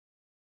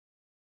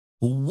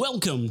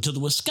Welcome to the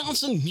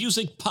Wisconsin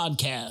Music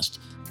Podcast.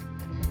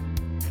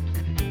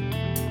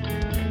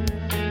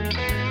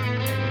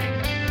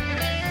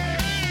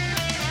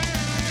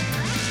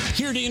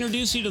 Here to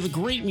introduce you to the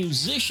great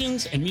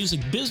musicians and music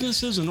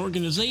businesses and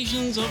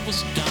organizations of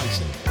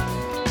Wisconsin.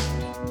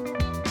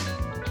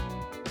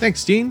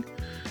 Thanks, Dean.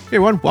 Hey,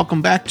 everyone.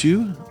 Welcome back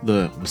to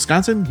the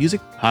Wisconsin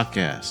Music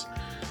Podcast.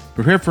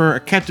 Prepare for a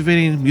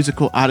captivating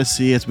musical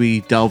odyssey as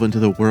we delve into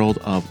the world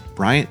of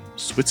Bryant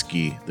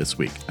Switzky this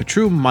week, a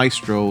true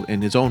maestro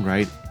in his own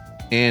right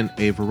and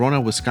a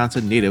Verona,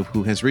 Wisconsin native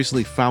who has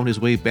recently found his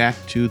way back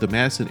to the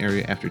Madison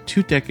area after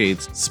 2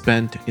 decades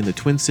spent in the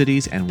Twin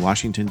Cities and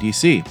Washington,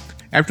 D.C.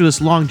 After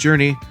this long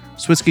journey,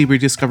 Switzky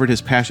rediscovered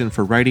his passion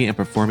for writing and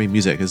performing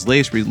music. His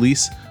latest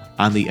release,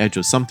 On the Edge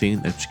of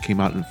Something, that came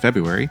out in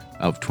February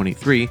of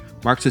 23,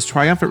 marks his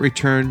triumphant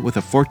return with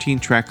a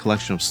 14-track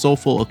collection of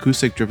soulful,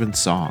 acoustic-driven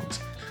songs.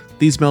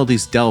 These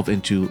melodies delve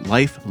into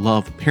life,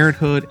 love,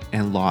 parenthood,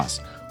 and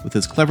loss, with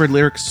his clever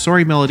lyrics,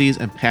 soaring melodies,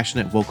 and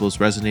passionate vocals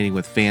resonating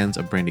with fans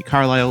of Brandi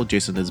Carlile,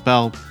 Jason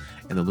Isbell,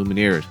 and the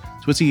Lumineers.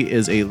 Switzky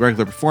is a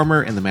regular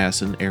performer in the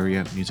Madison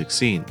area music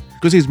scene.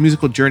 Switzky's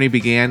musical journey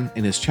began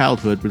in his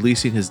childhood,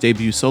 releasing his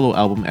debut solo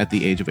album at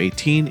the age of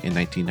 18 in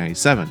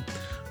 1997.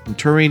 From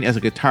touring as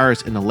a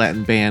guitarist in a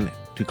Latin band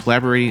to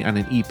collaborating on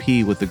an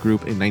EP with the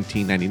group in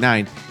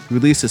 1999, he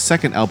released his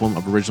second album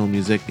of original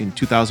music in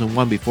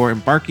 2001 before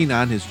embarking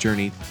on his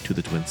journey to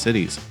the Twin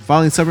Cities.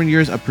 Following 7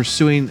 years of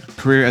pursuing a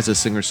career as a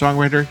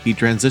singer-songwriter, he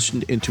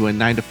transitioned into a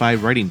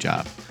 9-to-5 writing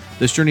job.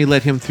 This journey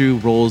led him through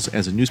roles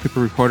as a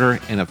newspaper reporter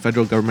and a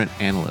federal government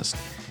analyst.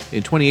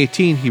 In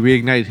 2018, he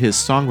reignited his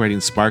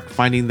songwriting spark,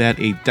 finding that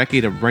a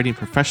decade of writing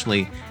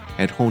professionally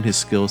had honed his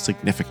skills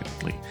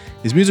significantly.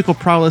 His musical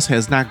prowess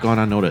has not gone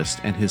unnoticed,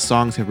 and his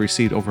songs have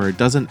received over a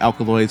dozen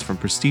accolades from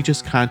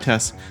prestigious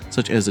contests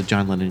such as the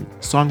John Lennon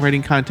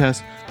Songwriting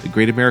Contest, the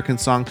Great American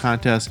Song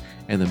Contest,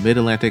 and the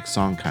Mid-Atlantic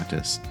Song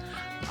Contest.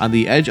 On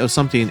the Edge of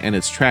Something and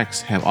its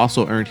tracks have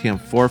also earned him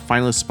 4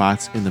 finalist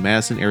spots in the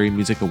Madison Area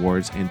Music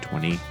Awards in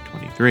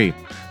 2023.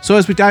 So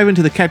as we dive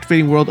into the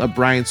captivating world of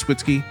Bryant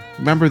Switzky,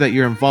 remember that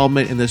your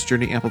involvement in this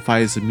journey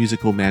amplifies the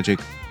musical magic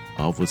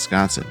of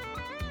Wisconsin.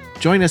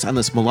 Join us on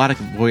this melodic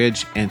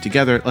voyage, and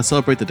together, let's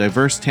celebrate the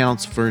diverse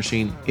talents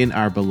flourishing in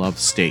our beloved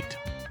state.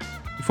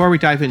 Before we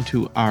dive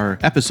into our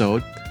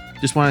episode,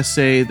 just want to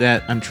say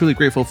that I'm truly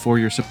grateful for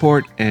your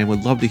support and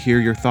would love to hear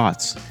your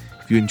thoughts.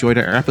 If you enjoyed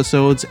our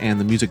episodes and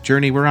the music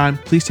journey we're on,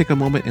 please take a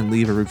moment and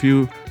leave a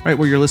review right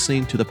where you're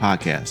listening to the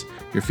podcast.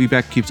 Your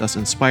feedback keeps us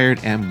inspired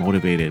and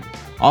motivated.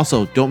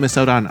 Also, don't miss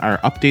out on our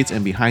updates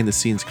and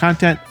behind-the-scenes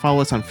content. Follow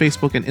us on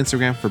Facebook and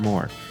Instagram for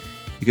more.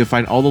 You can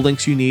find all the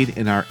links you need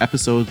in our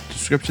episode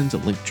descriptions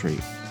at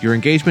Linktree. Your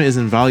engagement is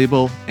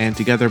invaluable, and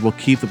together we'll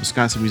keep the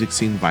Wisconsin music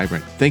scene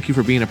vibrant. Thank you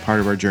for being a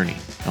part of our journey.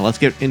 Now let's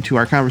get into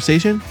our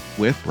conversation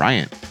with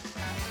Bryant.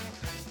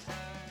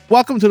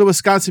 Welcome to the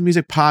Wisconsin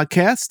Music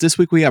Podcast. This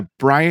week we have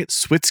Bryant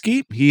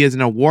Switzky. He is an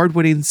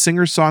award-winning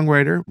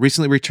singer-songwriter,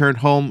 recently returned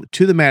home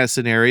to the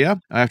Madison area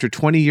after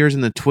 20 years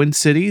in the Twin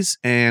Cities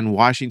and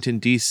Washington,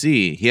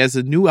 D.C. He has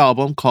a new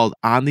album called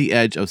On the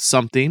Edge of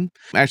Something.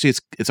 Actually,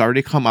 it's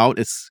already come out.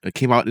 It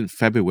came out in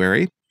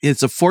February.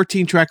 It's a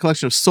 14-track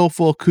collection of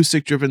soulful,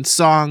 acoustic-driven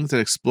songs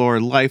that explore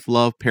life,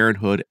 love,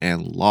 parenthood,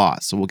 and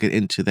loss. So we'll get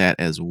into that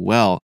as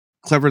well.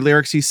 Clever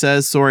lyrics, he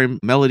says, soaring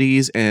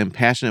melodies, and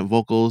passionate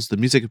vocals. The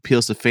music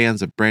appeals to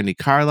fans of Brandi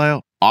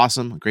Carlile.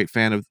 Awesome. Great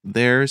fan of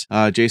theirs.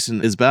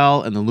 Jason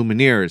Isbell and the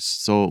Lumineers.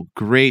 So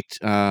great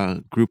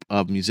group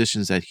of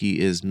musicians that he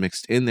is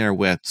mixed in there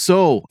with.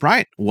 So,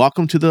 Bryant,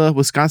 welcome to the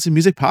Wisconsin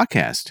Music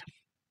Podcast.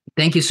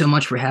 Thank you so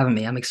much for having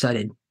me. I'm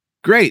excited.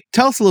 Great.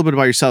 Tell us a little bit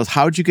about yourselves.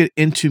 How did you get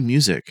into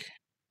music?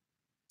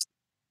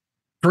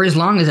 For as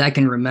long as I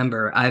can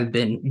remember, I've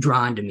been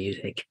drawn to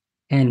music.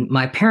 And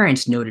my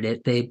parents noted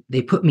it.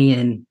 They put me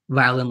in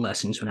violin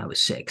lessons when I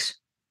was 6.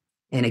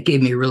 And it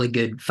gave me a really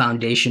good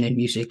foundation in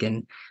music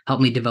and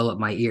helped me develop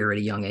my ear at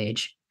a young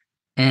age.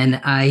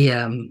 And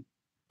I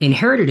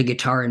inherited a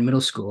guitar in middle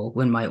school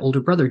when my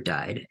older brother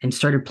died and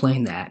started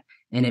playing that.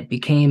 And it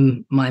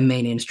became my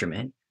main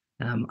instrument.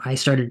 I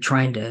started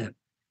trying to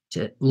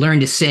learn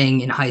to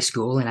sing in high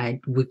school. And I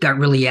got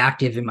really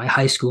active in my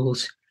high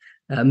school's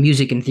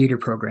music and theater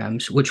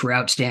programs, which were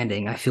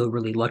outstanding. I feel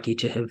really lucky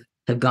to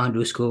have gone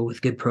to a school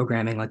with good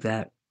programming like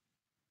that.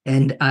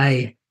 And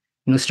I,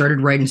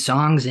 started writing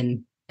songs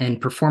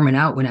and performing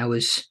out when I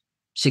was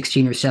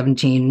 16 or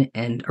 17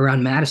 and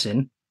around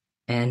Madison,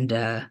 and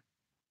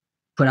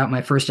put out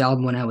my first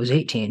album when I was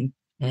 18.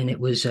 And it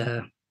was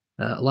a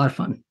lot of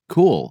fun.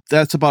 Cool.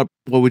 That's about,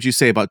 what would you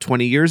say, about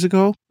 20 years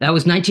ago? That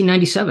was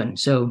 1997.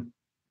 So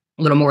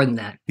a little more than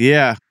that.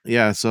 Yeah.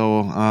 So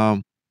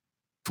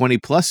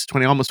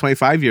almost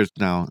 25 years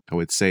now, I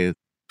would say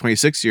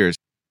 26 years.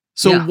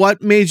 So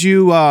What made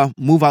you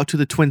move out to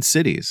the Twin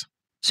Cities?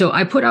 So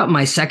I put out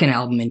my second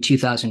album in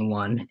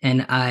 2001,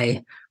 and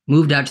I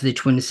moved out to the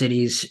Twin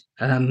Cities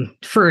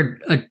for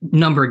a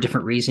number of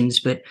different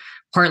reasons, but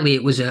partly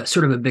it was a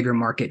sort of a bigger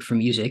market for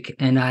music.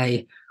 And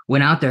I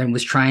went out there and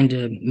was trying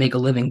to make a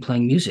living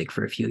playing music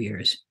for a few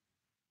years.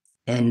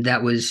 And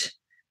that was,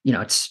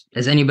 it's,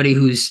 as anybody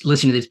who's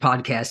listening to this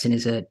podcast and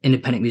is an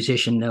independent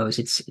musician knows,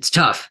 it's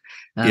tough.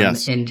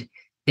 Yes.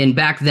 And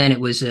back then it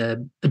was a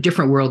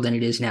different world than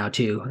it is now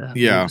too.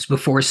 Yeah. It was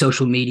before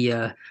social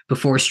media,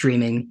 before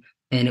streaming,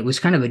 and it was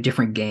kind of a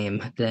different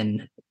game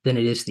than it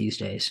is these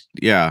days.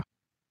 Yeah.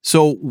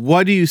 So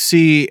what do you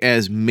see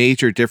as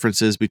major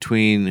differences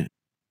between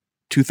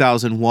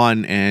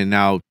 2001 and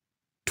now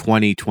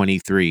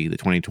 2023, the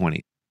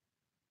 2020?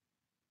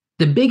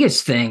 The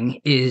biggest thing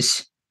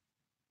is,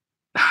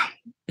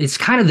 it's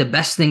kind of the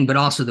best thing, but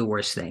also the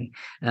worst thing.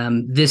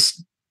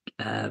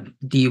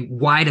 The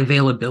wide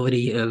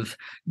availability of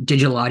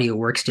digital audio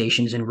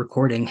workstations and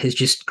recording has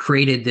just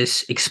created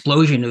this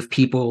explosion of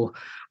people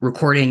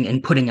recording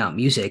and putting out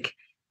music.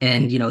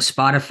 And,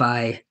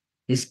 Spotify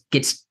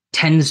gets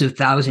tens of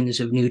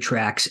thousands of new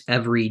tracks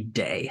every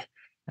day.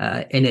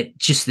 And it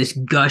just this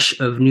gush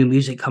of new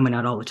music coming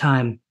out all the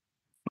time,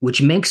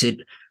 which makes it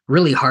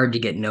really hard to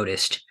get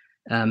noticed,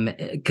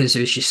 because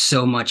there's just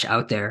so much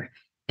out there.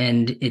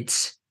 And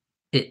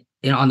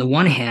on the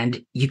one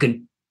hand, you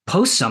can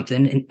post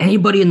something and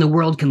anybody in the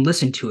world can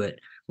listen to it,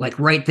 like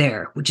right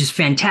there, which is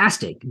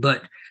fantastic.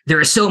 But there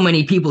are so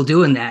many people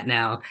doing that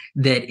now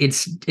that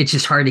it's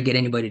just hard to get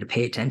anybody to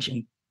pay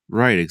attention.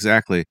 Right,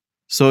 exactly.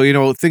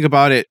 So, think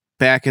about it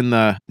back in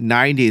the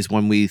 90s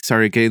when we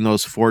started getting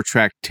those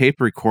 4-track tape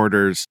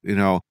recorders,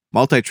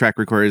 multi-track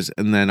recorders,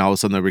 and then all of a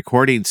sudden the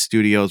recording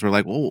studios were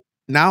like, well,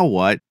 now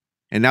what?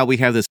 And now we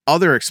have this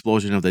other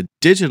explosion of the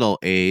digital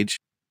age,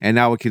 and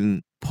now we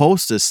can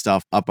post this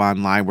stuff up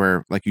online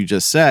where, like you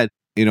just said,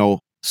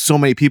 so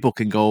many people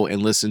can go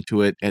and listen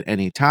to it at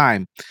any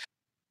time.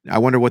 I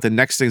wonder what the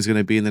next thing's going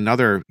to be in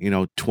another,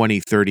 20,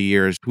 30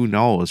 years. Who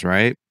knows,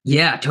 right?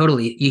 Yeah,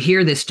 totally. You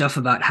hear this stuff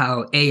about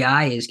how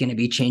AI is going to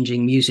be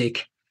changing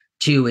music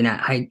too. And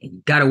I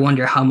got to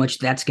wonder how much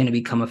that's going to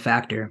become a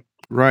factor.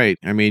 Right.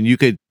 I mean,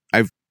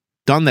 I've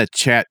done that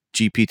chat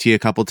GPT a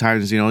couple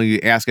times, you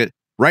ask it,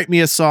 write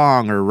me a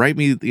song or write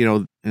me,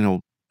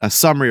 a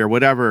summary or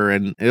whatever.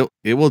 And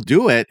it will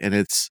do it. And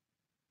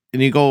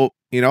you go,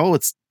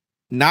 it's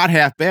not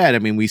half bad. I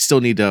mean, we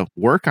still need to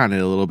work on it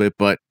a little bit,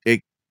 but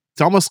it's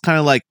almost kind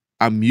of like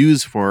a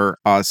muse for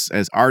us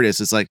as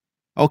artists. It's like,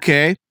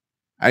 okay,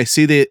 I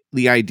see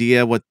the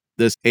idea what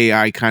this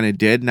AI kind of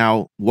did.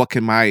 Now, what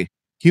can my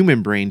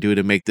human brain do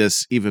to make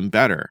this even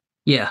better?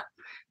 Yeah,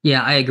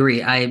 I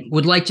agree. I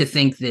would like to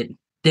think that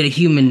a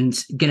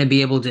human's going to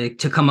be able to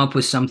come up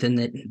with something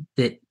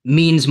that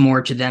means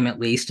more to them, at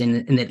least,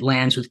 and that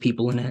lands with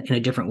people in a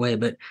different way.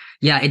 But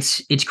yeah,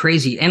 it's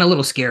crazy and a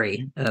little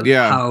scary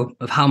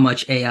of how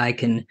much AI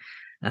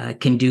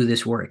can do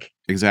this work.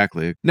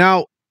 Exactly.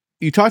 Now,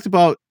 you talked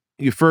about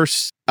your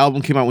first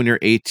album came out when you're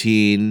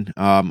 18.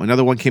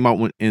 Another one came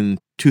out in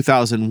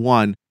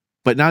 2001.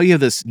 But now you have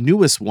this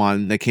newest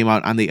one that came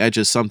out, On the Edge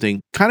of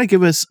Something. Kind of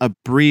give us a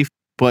brief,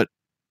 but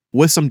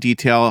with some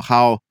detail,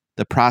 how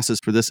the process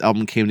for this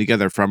album came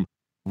together, from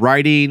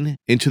writing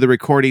into the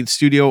recording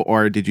studio,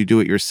 or did you do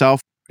it yourself?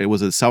 It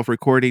was a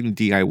self-recording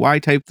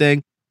DIY type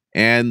thing,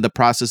 and the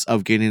process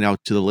of getting out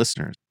to the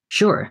listeners.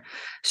 Sure.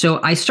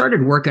 So I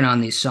started working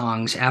on these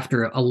songs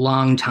after a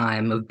long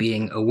time of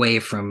being away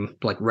from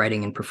like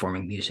writing and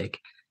performing music.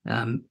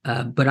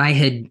 But I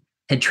had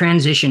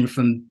transitioned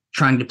from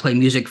trying to play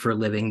music for a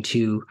living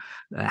to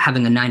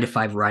having a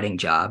 9-to-5 writing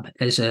job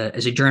as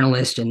a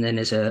journalist and then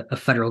as a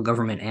federal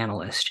government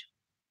analyst.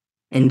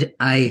 And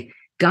I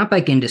got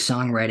back into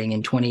songwriting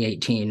in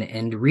 2018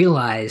 and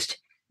realized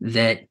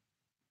that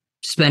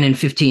spending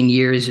 15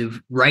 years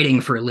of writing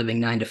for a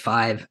living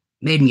 9-to-5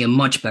 made me a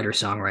much better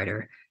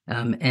songwriter.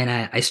 And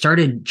I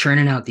started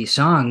churning out these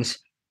songs,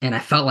 and I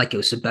felt like it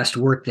was the best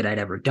work that I'd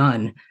ever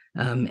done.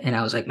 And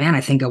I was like, man,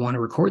 I think I want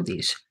to record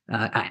these.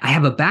 I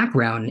have a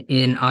background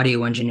in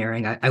audio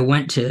engineering. I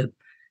went to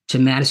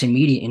Madison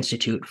Media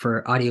Institute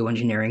for audio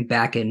engineering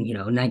back in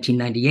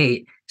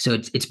 1998. So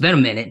it's been a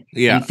minute.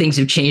 Yeah, and things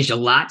have changed a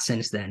lot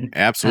since then.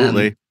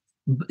 Absolutely.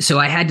 So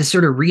I had to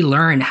sort of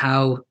relearn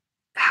how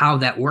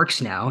that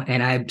works now,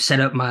 and I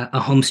set up a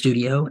home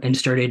studio and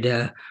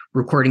started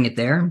recording it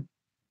there.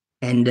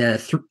 And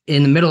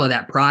in the middle of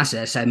that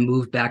process, I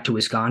moved back to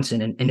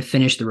Wisconsin and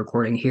finished the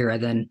recording here. I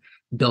then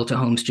built a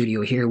home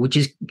studio here, which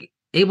is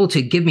able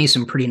to give me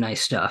some pretty nice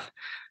stuff.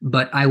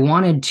 But I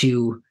wanted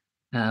to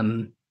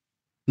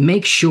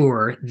make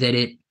sure that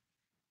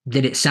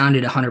it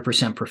sounded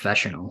 100%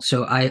 professional.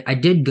 So I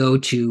did go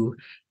to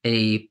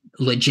a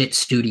legit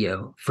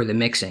studio for the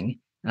mixing.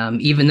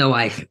 Even though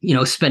I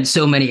spent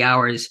so many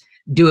hours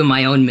doing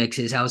my own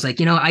mixes, I was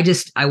like,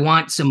 I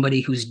want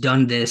somebody who's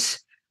done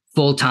this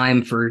full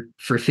time for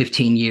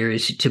 15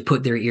 years to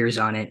put their ears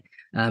on it.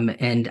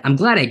 And I'm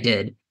glad I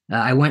did.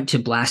 I went to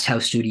Blast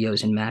House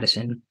Studios in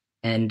Madison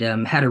and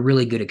had a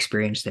really good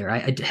experience there.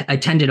 I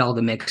attended all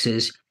the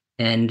mixes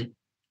and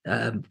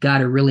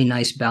got a really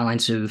nice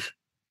balance of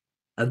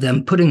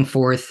them putting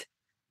forth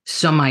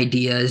some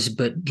ideas,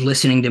 but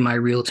listening to my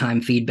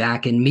real-time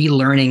feedback and me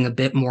learning a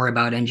bit more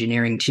about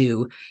engineering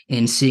too,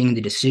 and seeing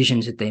the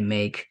decisions that they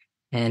make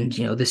and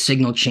the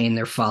signal chain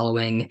they're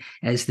following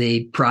as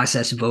they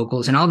process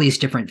vocals and all these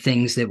different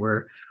things that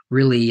were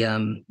really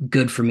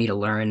good for me to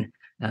learn.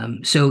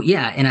 So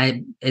yeah,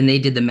 and they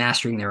did the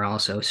mastering there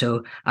also.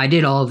 So I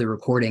did all of the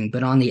recording,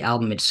 but on the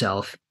album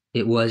itself,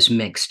 it was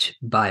mixed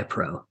by a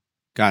pro.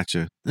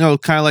 Gotcha. No,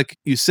 kind of like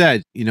you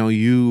said,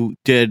 you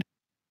did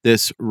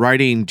this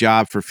writing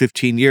job for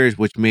 15 years,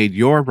 which made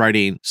your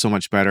writing so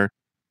much better.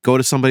 Go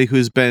to somebody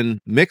who's been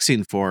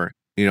mixing for,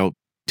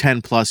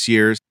 10 plus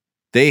years.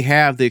 They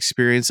have the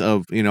experience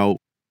of,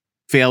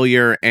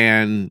 failure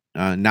and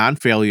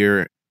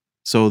non-failure,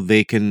 so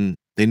they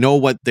know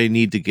what they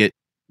need to get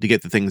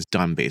the things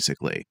done,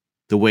 basically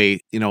the way,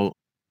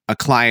 a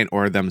client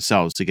or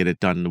themselves to get it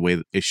done the way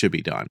that it should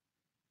be done.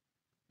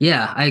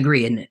 Yeah, I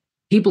agree. And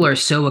people are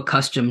so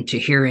accustomed to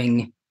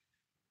hearing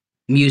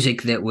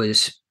music that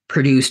was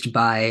produced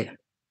by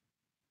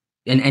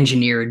and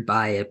engineered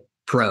by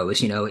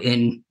pros,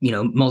 in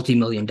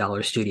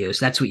multi-million-dollar studios.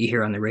 That's what you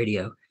hear on the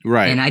radio.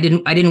 Right. And I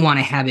didn't want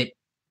to have it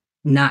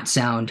not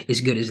sound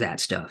as good as that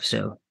stuff.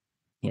 So,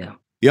 yeah.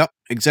 Yep,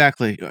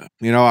 exactly.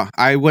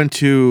 I went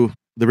to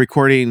the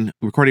recording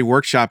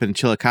workshop in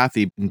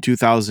Chillicothe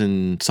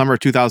in summer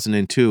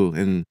 2002,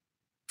 and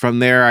from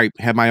there I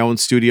had my own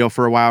studio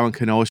for a while in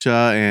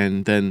Kenosha,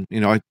 and then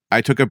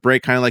I took a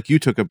break, kind of like you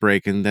took a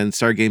break, and then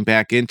started getting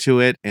back into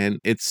it. And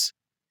it's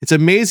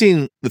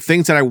amazing, the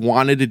things that I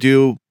wanted to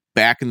do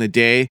back in the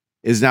day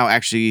is now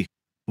actually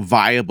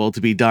viable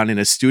to be done in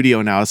a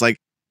studio now. It's like,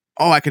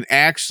 oh, I can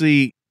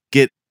actually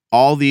get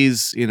all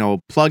these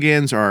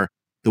plugins or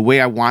the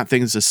way I want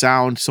things to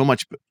sound so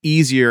much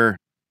easier.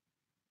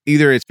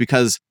 Either it's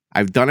because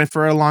I've done it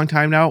for a long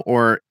time now,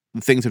 or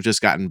things have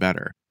just gotten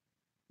better.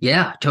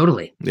 Yeah,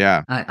 totally.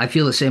 Yeah. I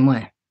feel the same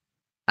way.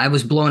 I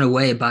was blown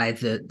away by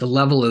the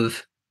level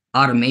of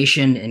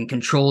automation and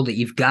control that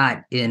you've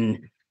got in,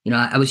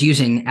 I was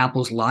using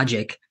Apple's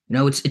Logic.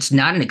 It's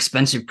not an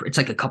expensive, it's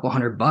like a couple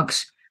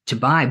 $100 to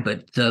buy,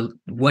 but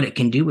what it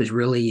can do is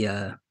really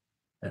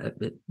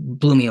it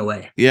blew me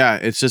away. Yeah,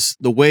 it's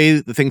just the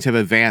way the things have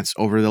advanced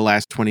over the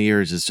last 20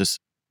 years is just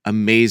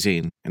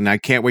amazing. And I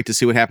can't wait to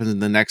see what happens in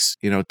the next,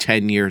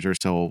 10 years or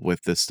so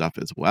with this stuff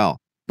as well.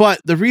 But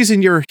the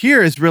reason you're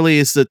here is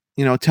to,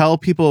 tell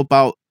people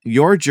about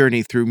your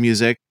journey through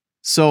music.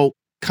 So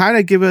kind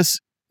of give us,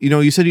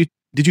 you said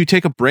did you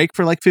take a break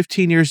for like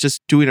 15 years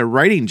just doing a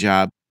writing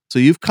job? So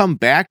you've come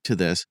back to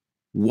this.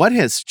 What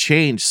has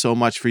changed so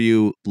much for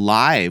you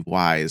live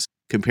wise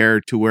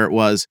compared to where it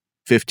was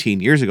 15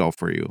 years ago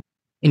for you?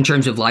 In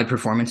terms of live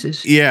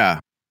performances? Yeah.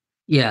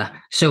 Yeah.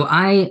 So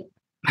I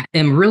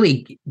am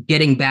really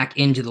getting back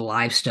into the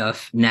live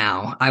stuff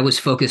now. I was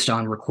focused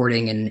on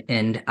recording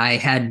and I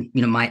had,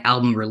 my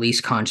album release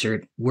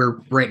concert. We're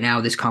right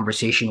now, this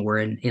conversation, we're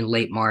in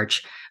late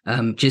March,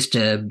 just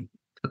a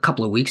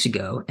couple of weeks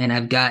ago. And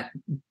I've got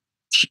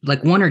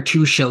like 1 or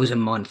 2 shows a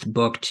month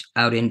booked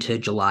out into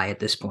July at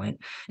this point.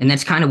 And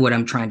that's kind of what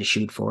I'm trying to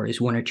shoot for,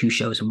 is 1 or 2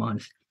 shows a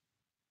month.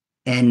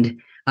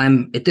 And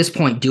I'm at this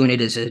point doing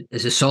it as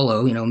a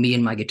solo, me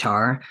and my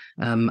guitar.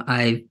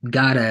 I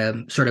got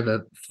a sort of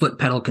a foot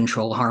pedal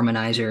control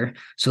harmonizer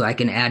so I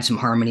can add some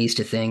harmonies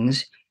to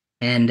things.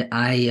 And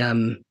I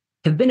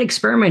have been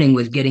experimenting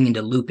with getting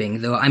into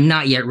looping, though I'm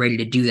not yet ready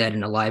to do that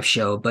in a live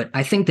show, but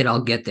I think that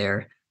I'll get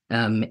there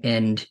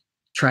and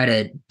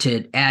try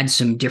to add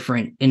some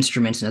different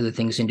instruments and other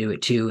things into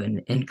it too,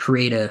 and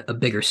create a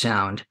bigger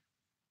sound.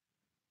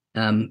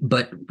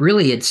 But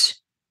really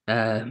it's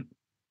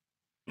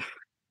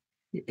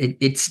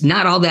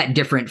not all that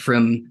different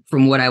from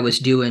what I was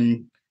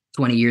doing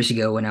 20 years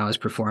ago when I was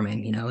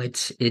performing.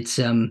 It's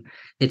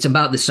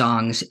about the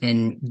songs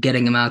and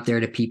getting them out there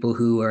to people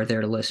who are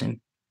there to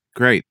listen.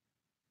 Great.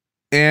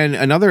 And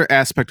another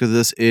aspect of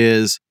this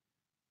is,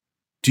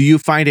 do you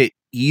find it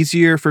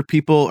easier for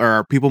people, or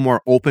are people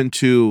more open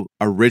to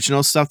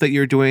original stuff that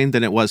you're doing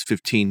than it was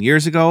 15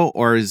 years ago?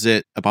 Or is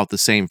it about the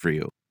same for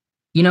you?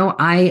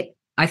 I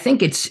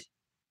think it's,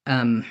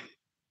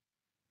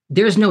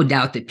 there's no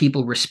doubt that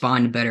people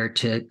respond better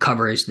to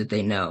covers that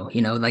they know.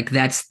 Like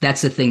that's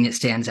the thing that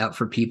stands out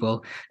for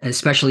people,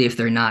 especially if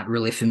they're not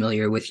really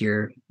familiar with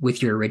your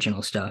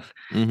original stuff.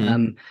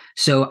 Mm-hmm.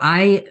 So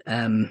I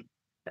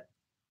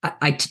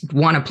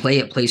want to play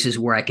at places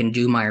where I can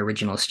do my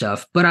original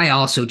stuff, but I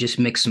also just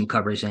mix some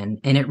covers in,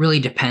 and it really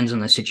depends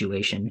on the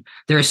situation.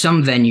 There are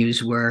some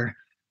venues where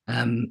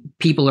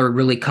people are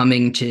really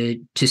coming to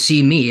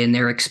see me, and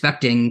they're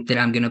expecting that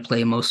I'm going to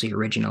play mostly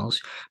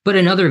originals. But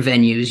in other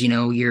venues,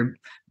 you're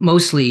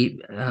mostly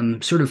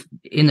sort of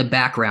in the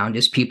background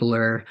as people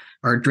are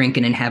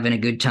drinking and having a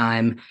good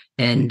time.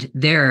 And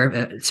there,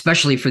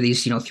 especially for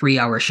these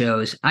 3-hour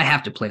shows, I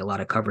have to play a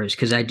lot of covers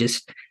because I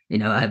just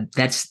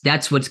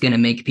that's what's going to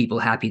make people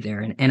happy there,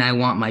 and I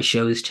want my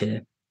shows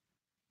to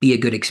be a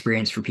good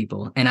experience for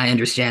people. And I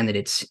understand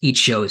that each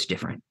show is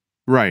different.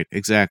 Right,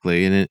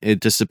 exactly. And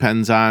it just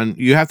depends on,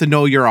 you have to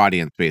know your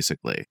audience,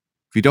 basically.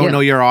 If you don't know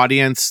your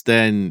audience,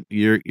 then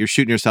you're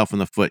shooting yourself in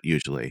the foot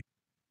usually.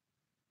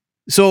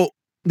 So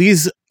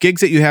these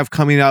gigs that you have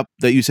coming up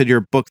that you said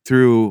you're booked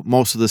through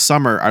most of the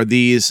summer, are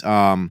these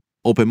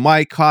open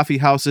mic, coffee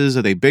houses?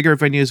 Are they bigger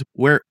venues?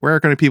 Where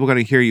are people going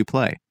to hear you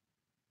play?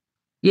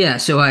 Yeah,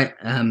 so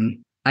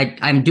I'm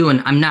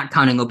not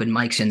counting open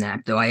mics in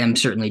that, though I am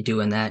certainly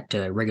doing that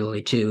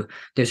regularly too.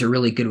 There's a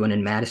really good one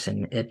in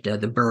Madison at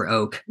the Burr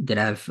Oak that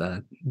I've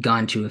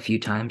gone to a few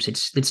times.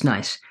 It's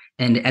nice.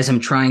 And as I'm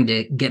trying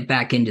to get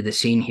back into the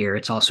scene here,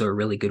 it's also a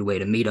really good way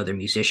to meet other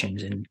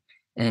musicians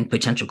and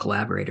potential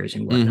collaborators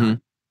and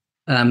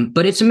whatnot.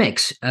 But it's a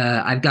mix.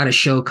 I've got a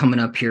show coming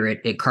up here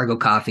at Cargo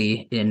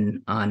Coffee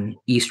on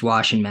East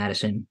Wash in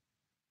Madison,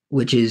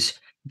 which is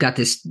got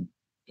this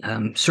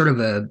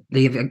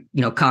they have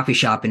a coffee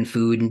shop and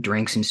food and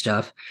drinks and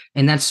stuff,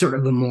 and that's sort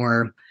of a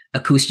more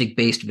acoustic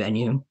based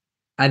venue.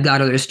 I've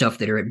got other stuff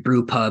that are at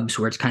brew pubs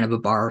where it's kind of a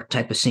bar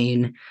type of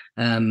scene.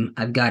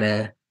 I've got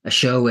a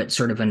show at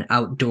sort of an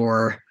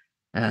outdoor.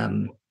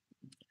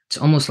 It's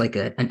almost like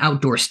an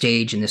outdoor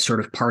stage in this sort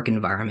of park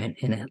environment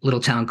in a little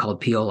town called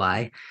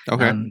Pioli.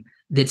 Okay.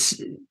 That's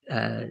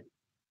a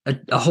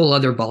whole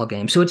other ball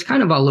game. So it's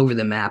kind of all over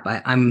the map.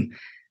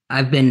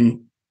 I've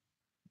been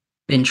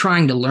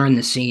trying to learn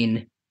the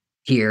scene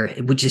here,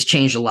 which has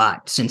changed a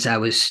lot since I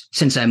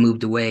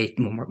moved away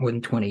more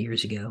than 20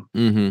 years ago.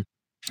 Mm-hmm.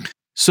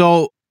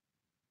 So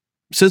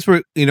since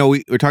we're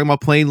talking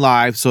about playing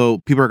live,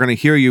 so people are going to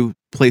hear you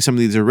play some of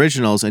these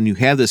originals, and you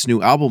have this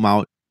new album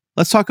out.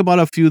 Let's talk about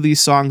a few of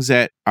these songs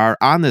that are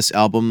on this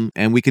album,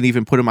 and we can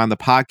even put them on the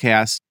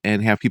podcast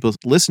and have people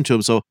listen to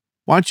them. So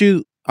why don't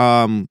you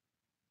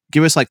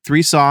give us like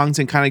 3 songs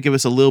and kind of give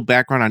us a little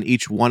background on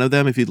each one of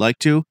them if you'd like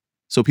to,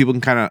 so people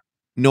can kind of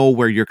know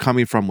where you're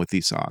coming from with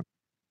these songs.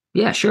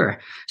 Yeah, sure.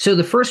 So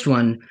the first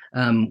one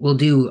we'll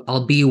do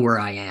I'll Be Where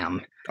I Am.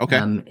 Okay.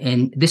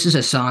 And this is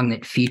a song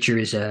that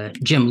features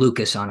Jim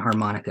Lucas on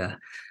harmonica.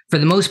 For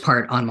the most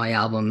part on my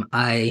album,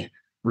 I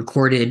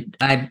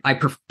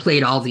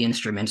played all the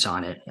instruments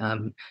on it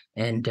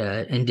and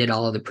did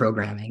all of the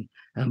programming.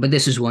 But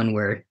this is one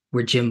where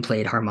Jim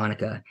played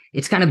harmonica.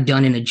 It's kind of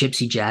done in a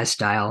gypsy jazz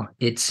style.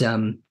 It's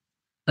a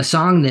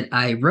song that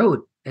I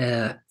wrote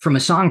from a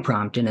song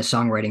prompt in a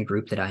songwriting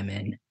group that I'm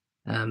in,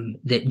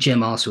 that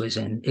Jim also is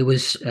in. It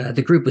was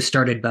the group was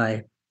started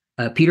by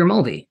Peter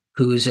Mulvey,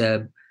 who's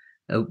a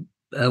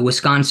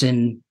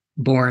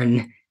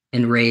Wisconsin-born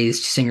and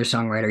raised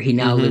singer-songwriter. He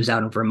now lives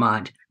out in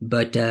Vermont,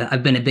 but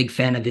I've been a big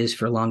fan of his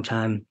for a long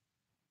time,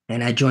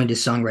 and I joined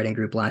his songwriting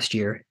group last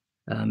year,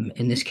 and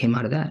this came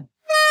out of that.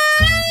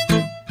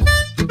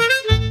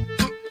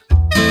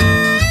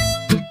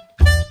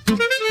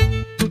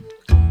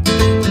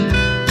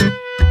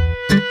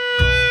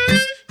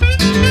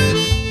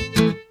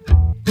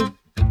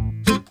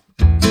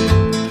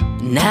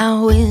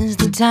 Now is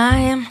the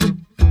time,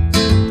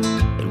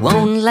 it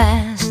won't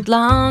last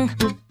long.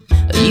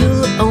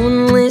 You'll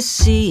only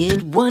see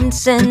it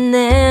once and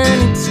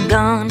then it's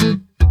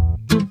gone.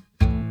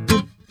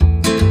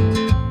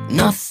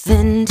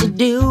 Nothing to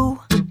do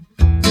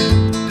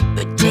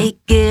but take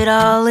it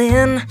all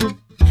in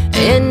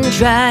and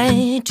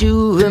try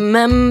to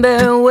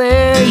remember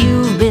where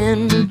you've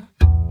been.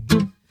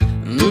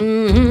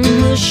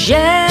 The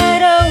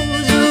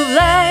shadows of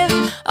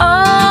life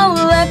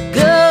all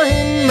echo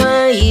in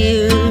my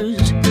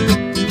ears.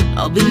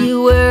 I'll be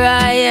where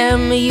I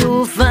am,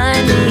 you'll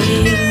find me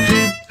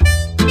here.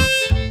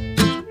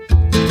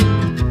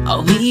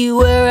 I'll be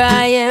where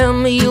I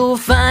am, you'll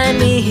find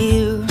me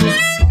here.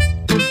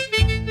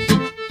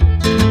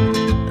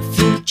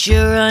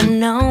 Future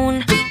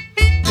unknown,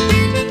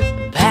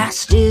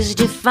 past is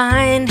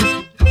defined,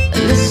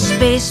 the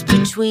space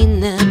between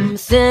them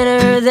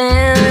thinner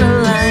than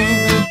a line.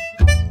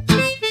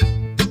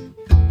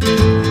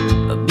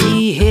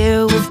 Be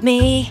here with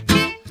me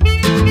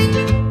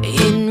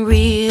in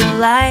real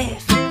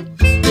life,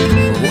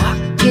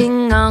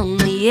 walking on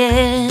the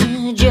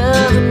edge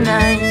of a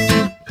night.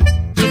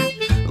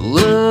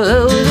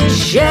 Whoa, the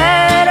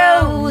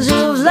shadows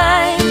of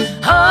life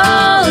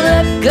all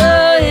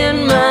echo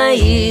in my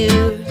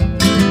ear.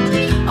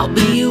 I'll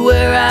be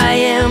where I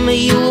am,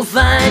 you'll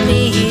find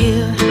me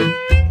here.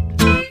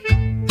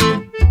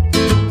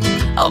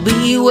 I'll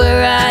be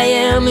where I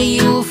am,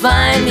 you'll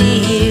find me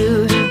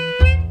here.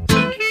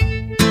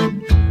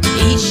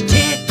 Each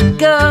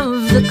tick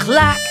of the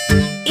clock,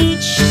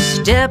 each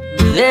step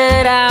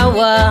that I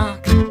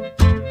walk,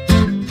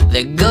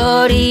 the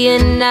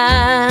Gordian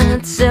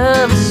knots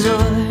of a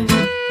sword.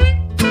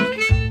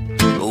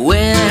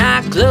 When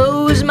I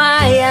close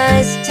my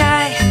eyes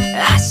tight,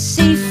 I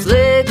see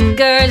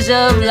flickers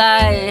of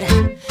light,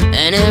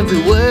 and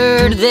every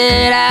word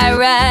that I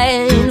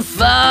write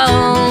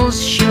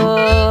falls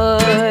short.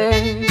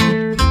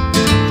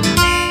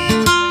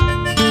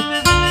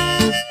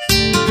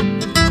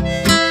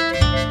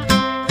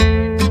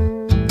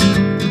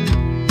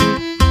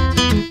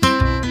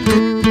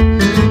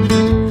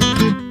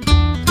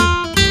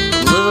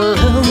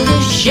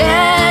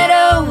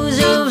 Shadows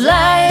of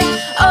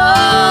life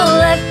all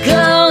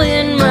echo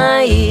in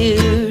my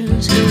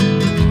ears.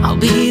 I'll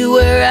be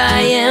where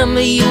I am,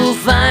 you'll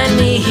find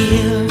me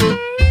here.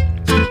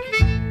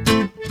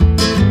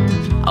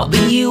 I'll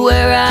be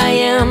where I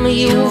am,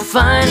 you'll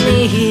find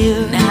me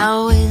here.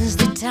 Now is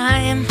the time.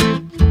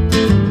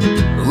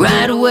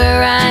 Right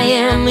where I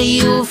am,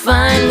 you'll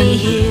find me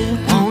here.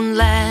 Won't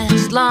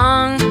last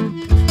long.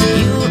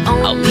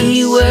 I'll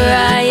be where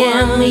I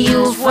am,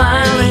 you'll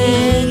find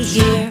me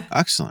here.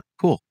 Excellent.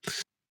 Cool.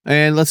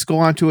 And let's go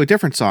on to a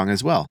different song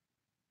as well.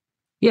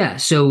 Yeah,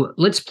 so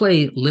let's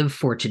play Live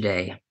for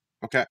Today.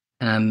 Okay.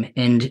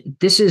 And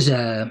this is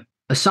a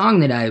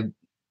song that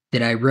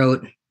I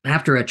wrote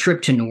after a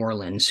trip to New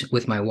Orleans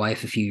with my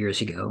wife a few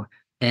years ago.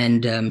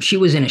 And she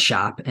was in a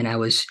shop, and I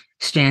was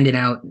standing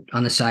out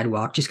on the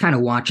sidewalk, just kind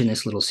of watching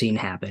this little scene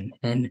happen.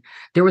 And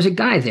there was a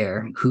guy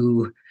there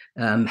who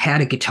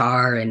had a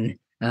guitar and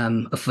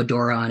a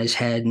fedora on his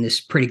head, and this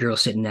pretty girl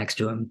sitting next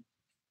to him.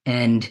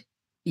 And,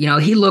 you know,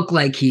 he looked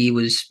like he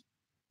was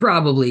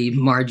probably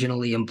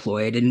marginally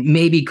employed and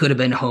maybe could have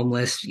been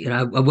homeless. You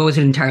know, I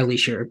wasn't entirely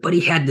sure, but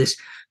he had this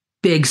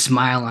big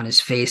smile on his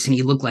face, and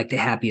he looked like the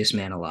happiest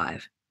man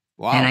alive.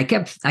 Wow. And I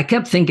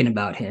kept thinking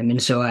about him.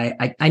 And so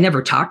I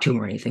never talked to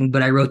him or anything,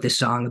 but I wrote this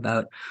song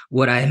about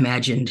what I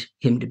imagined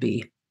him to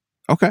be.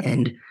 Okay.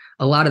 And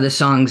a lot of the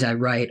songs I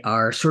write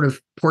are sort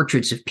of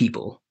portraits of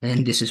people,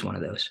 and this is one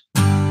of those.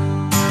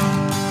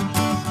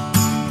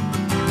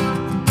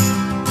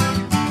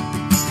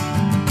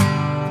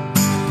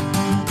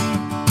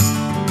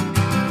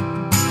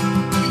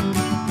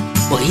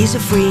 Well, he's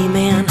a free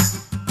man.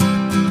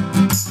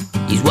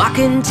 He's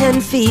walking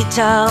 10 feet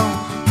tall.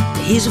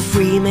 He's a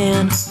free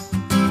man.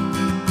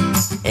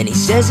 And he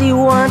says he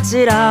wants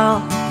it all.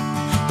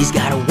 He's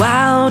got a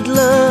wild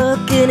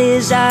look in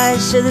his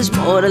eyes, so there's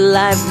more to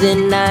life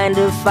than 9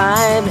 to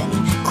 5.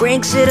 And he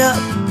cranks it up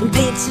and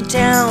paints the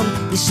town.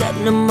 He's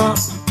setting them up,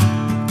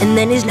 and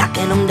then he's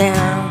knocking them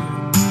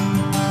down.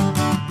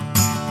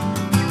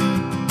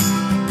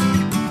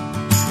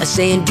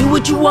 Saying do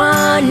what you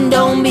want,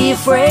 don't be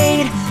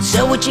afraid.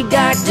 Sell what you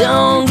got,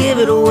 don't give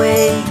it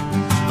away.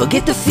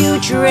 Forget the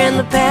future and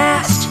the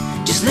past,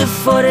 just live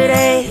for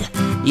today.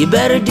 You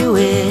better do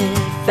it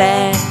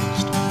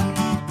fast.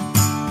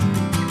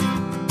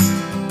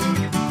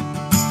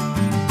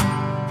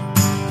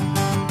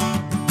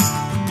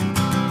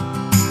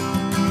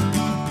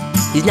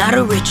 He's not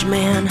a rich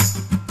man.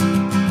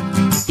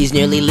 He's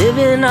nearly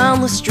living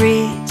on the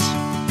streets.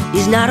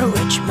 He's not a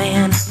rich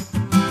man,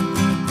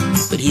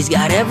 but he's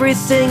got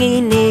everything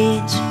he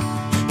needs.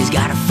 He's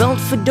got a felt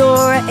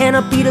fedora and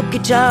a beat-up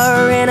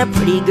guitar and a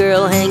pretty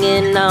girl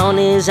hanging on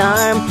his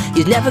arm.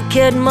 He's never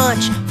cared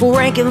much for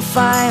rank and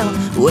file.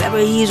 Wherever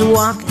he's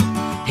walking,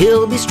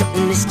 he'll be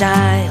strutting his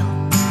style.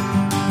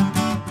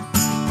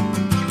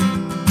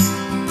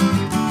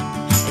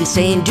 And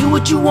saying do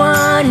what you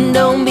want,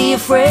 don't be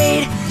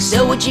afraid.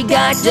 Sell what you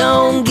got,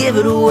 don't give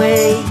it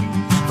away.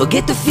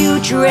 Forget the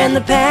future and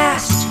the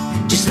past,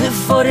 just live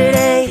for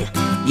today.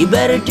 You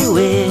better do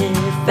it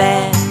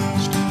fast.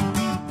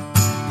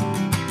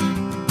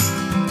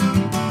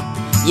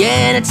 Yeah,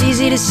 and it's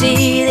easy to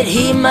see that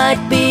he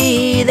might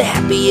be the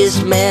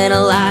happiest man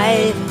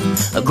alive.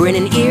 A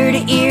grinning ear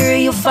to ear,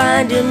 you'll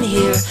find him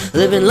here,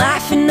 living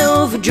life in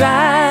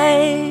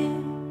overdrive.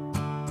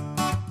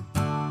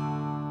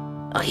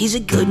 Oh, he's a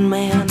good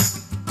man.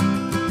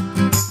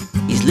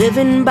 He's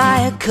living by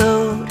a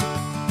code.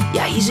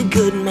 Yeah, he's a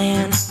good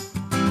man.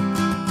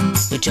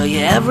 He'll tell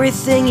you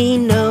everything he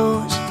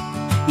knows.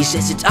 He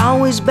says it's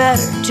always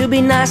better to be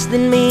nice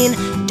than mean.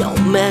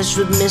 Don't mess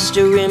with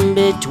Mr.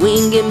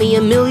 In-Between. Give me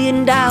 $1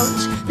 million,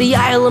 the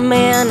Isle of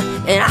Man,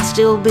 and I'll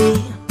still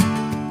be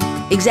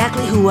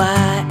exactly who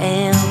I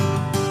am.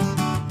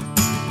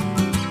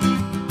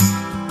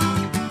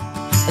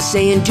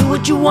 Saying do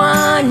what you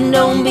want,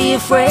 don't be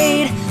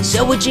afraid.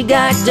 Sell what you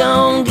got,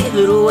 don't give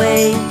it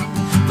away.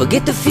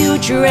 Forget the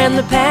future and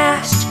the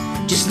past,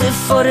 just live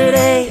for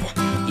today.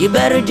 You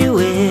better do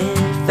it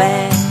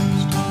fast.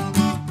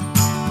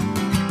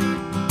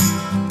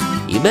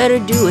 You better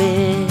do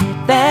it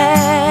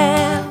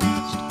fast.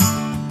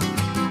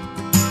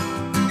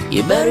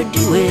 You better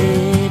do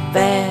it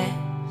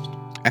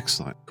fast.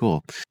 Excellent.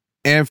 Cool.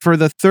 And for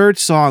the third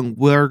song,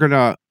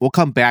 we'll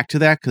come back to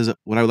that, because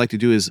what I would like to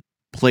do is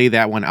play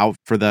that one out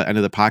for the end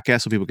of the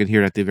podcast so people can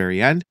hear it at the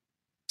very end.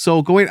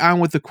 So going on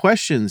with the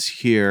questions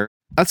here,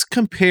 let's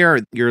compare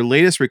your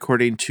latest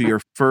recording to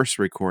your first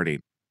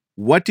recording.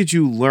 What did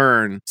you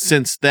learn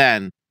since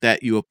then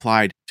that you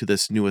applied to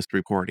this newest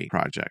recording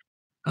project?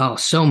 Oh,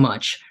 so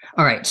much.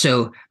 All right.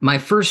 So my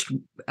first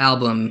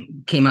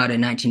album came out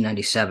in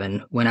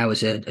 1997 when I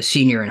was a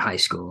senior in high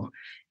school.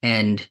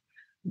 And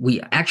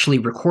we actually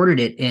recorded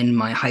it in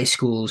my high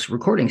school's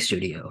recording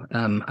studio.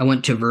 I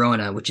went to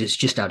Verona, which is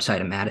just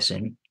outside of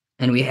Madison.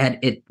 And we had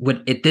it,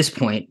 what at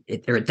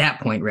that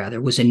point,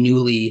 was a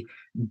newly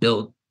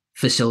built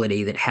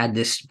facility that had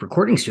this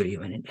recording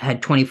studio in it. It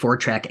had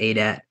 24-track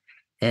ADAT.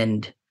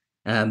 And,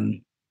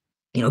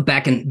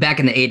 back in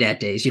the ADAT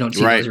days, you don't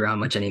see those around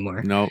much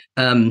anymore. No.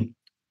 I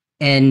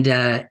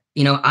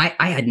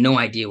had no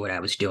idea what I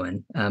was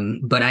doing.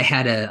 But I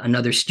had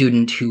another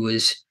student who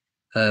was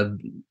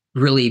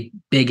really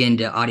big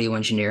into audio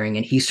engineering,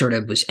 and he sort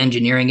of was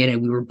engineering it,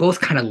 and we were both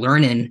kind of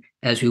learning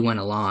as we went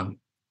along.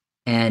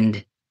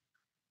 And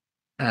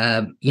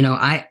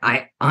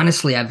I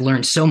honestly, I've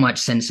learned so much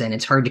since then.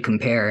 It's hard to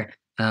compare.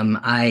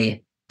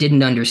 I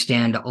didn't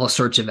understand all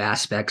sorts of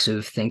aspects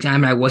of things. I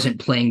mean, I wasn't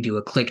playing to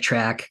a click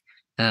track.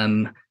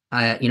 I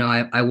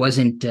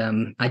wasn't,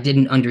 I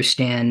didn't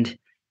understand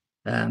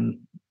the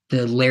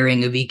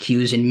layering of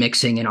EQs and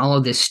mixing and all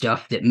of this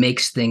stuff that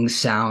makes things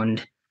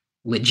sound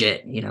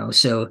legit,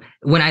 So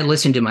when I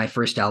listened to my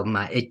first album,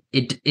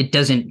 it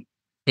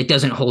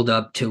doesn't hold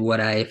up to what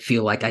I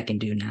feel like I can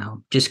do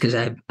now, just because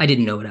I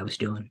didn't know what I was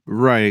doing.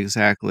 Right,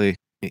 exactly.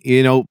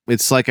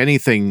 It's like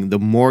anything. The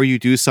more you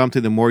do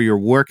something, the more you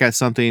work at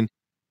something,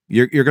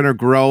 you're going to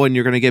grow and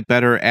you're going to get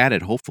better at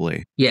it,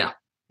 hopefully. Yeah.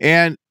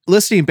 And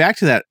listening back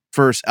to that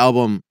first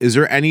album, is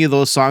there any of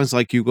those songs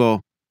like you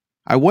go,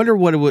 I wonder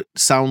what it would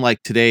sound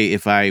like today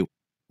if I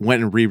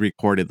went and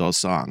re-recorded those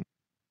songs?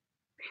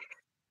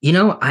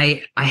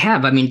 I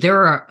have. I mean,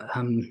 there are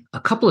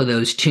a couple of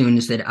those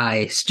tunes that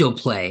I still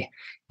play,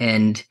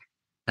 and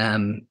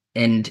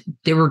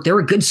they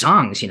were good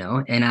songs,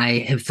 and I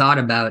have thought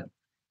about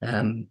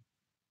doing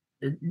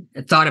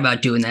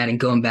that and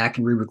going back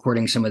and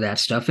re-recording some of that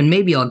stuff, and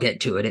maybe I'll get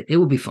to it. It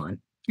will be fun.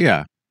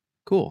 Yeah,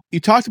 cool.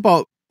 You talked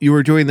about you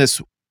were doing this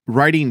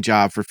writing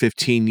job for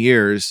 15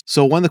 years.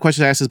 So one of the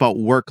questions I asked is about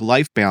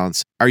work-life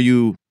balance. Are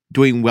you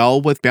doing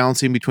well with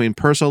balancing between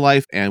personal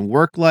life and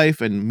work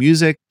life and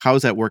music? How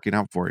is that working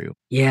out for you?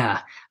 Yeah,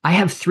 I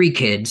have 3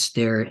 kids.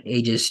 They're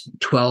ages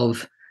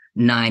 12,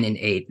 9, and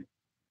 8.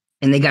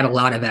 And they got a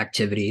lot of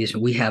activities.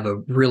 We have a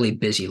really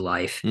busy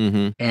life.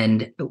 Mm-hmm.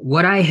 And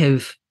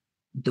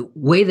the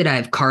way that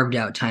I've carved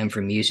out time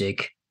for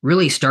music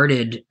really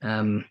started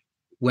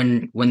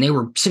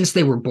since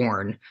they were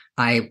born.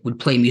 I would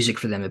play music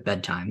for them at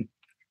bedtime.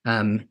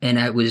 And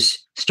I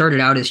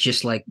started out as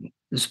just like,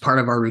 this part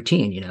of our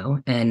routine,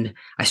 and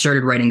I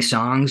started writing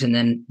songs, and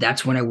then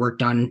that's when I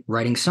worked on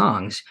writing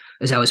songs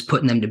as I was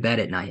putting them to bed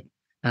at night.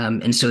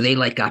 And so they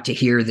got to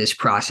hear this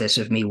process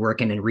of me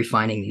working and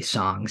refining these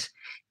songs.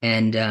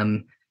 And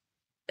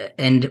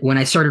when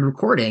I started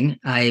recording,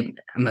 I'm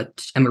a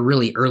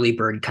really early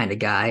bird kind of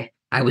guy.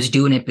 I was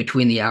doing it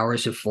between the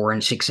hours of 4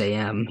 and 6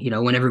 a.m.,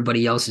 when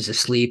everybody else is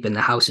asleep and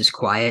the house is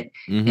quiet,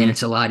 Mm-hmm. and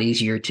it's a lot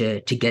easier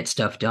to get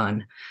stuff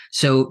done.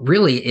 So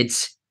really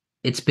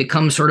it's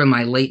become sort of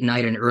my late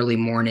night and early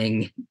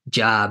morning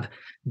job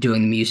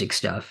doing music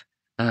stuff,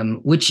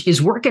 which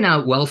is working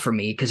out well for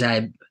me because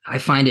I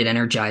find it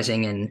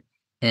energizing and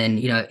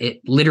it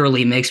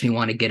literally makes me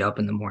want to get up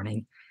in the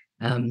morning.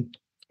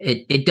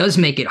 It does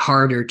make it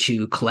harder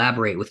to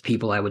collaborate with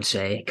people, I would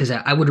say, because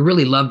I would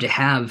really love to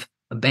have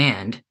a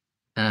band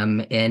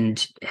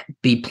and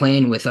be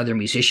playing with other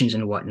musicians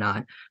and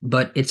whatnot,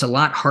 but it's a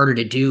lot harder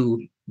to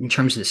do in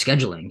terms of the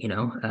scheduling.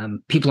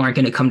 People aren't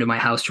going to come to my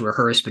house to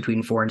rehearse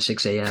between 4 and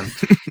 6 a.m.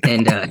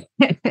 and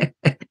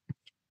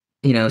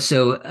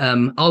so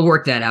I'll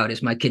work that out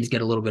as my kids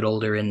get a little bit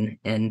older and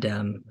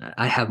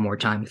I have more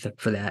time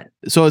for that.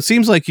 So it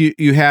seems like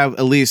you have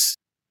at least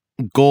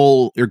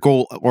you're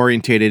goal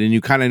orientated, and you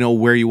kind of know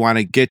where you want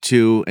to get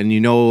to, and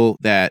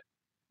that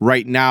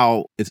right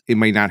now it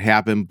might not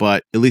happen,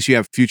 but at least you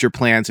have future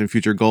plans and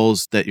future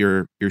goals that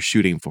you're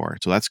shooting for.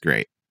 So that's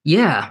great.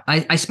 Yeah,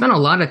 I spent a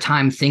lot of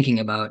time thinking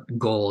about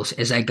goals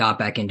as I got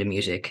back into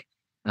music.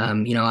 Back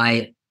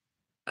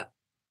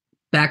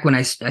when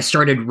I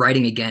started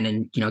writing again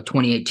in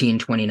 2018,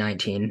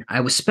 2019,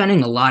 I was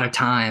spending a lot of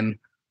time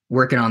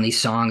working on these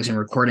songs and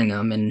recording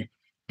them,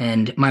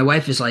 and my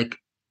wife is like,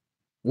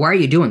 "Why are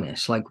you doing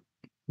this? Like,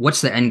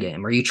 what's the end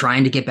game? Are you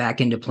trying to get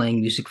back into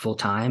playing music full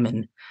time?"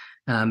 And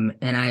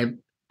I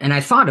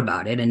thought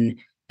about it, and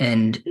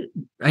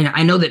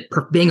I know that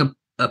being a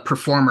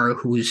performer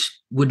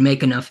would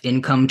make enough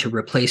income to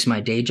replace my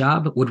day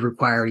job would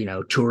require,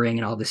 touring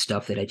and all this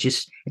stuff that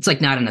it's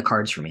like not in the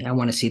cards for me. I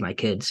want to see my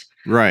kids.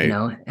 Right.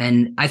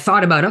 And I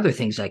thought about other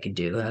things I could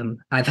do.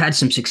 I've had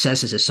some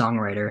success as a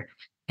songwriter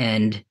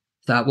and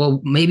thought, well,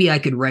 maybe I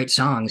could write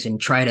songs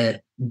and try to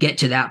get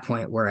to that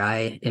point where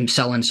I am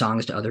selling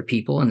songs to other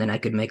people, and then I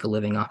could make a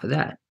living off of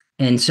that.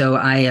 And so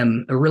I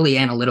am a really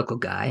analytical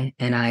guy,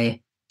 and I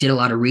did a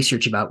lot of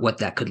research about what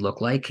that could look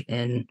like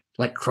and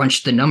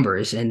crunched the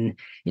numbers and,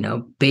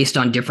 based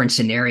on different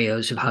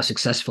scenarios of how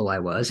successful I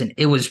was. And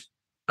it was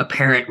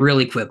apparent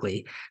really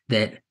quickly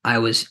that I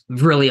was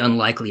really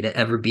unlikely to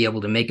ever be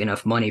able to make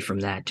enough money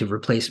from that to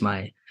replace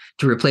my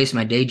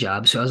day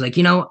job. So I was like,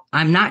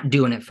 I'm not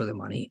doing it for the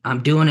money.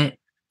 I'm doing it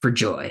for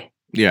joy.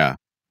 Yeah.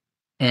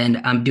 And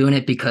I'm doing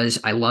it because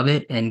I love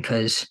it and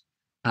because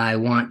I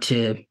want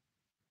to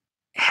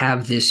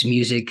have this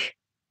music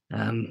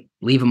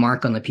leave a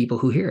mark on the people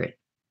who hear it.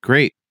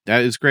 Great.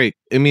 That is great.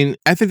 I mean,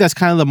 I think that's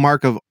kind of the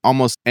mark of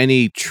almost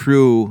any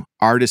true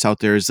artist out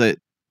there is that,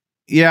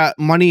 yeah,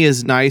 money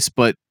is nice,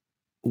 but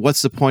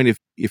what's the point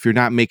if you're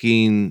not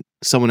making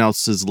someone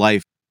else's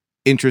life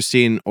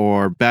interesting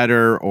or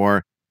better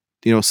or,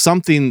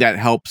 something that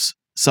helps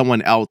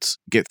someone else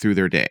get through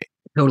their day?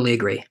 Totally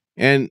agree.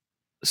 And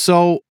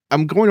so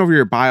I'm going over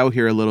your bio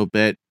here a little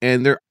bit,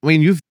 and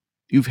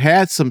you've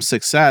had some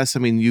success. I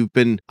mean, you've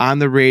been on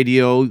the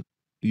radio,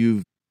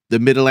 the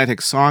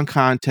Mid-Atlantic Song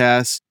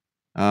Contest,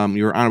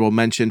 You were honorable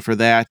mention for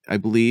that, I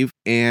believe.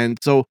 And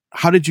so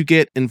how did you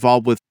get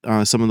involved with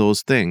some of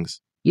those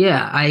things?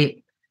 Yeah,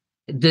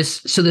 the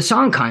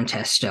song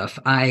contest stuff,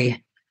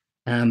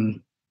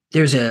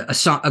 there's a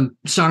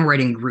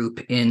songwriting group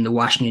in the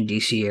Washington,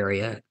 D.C.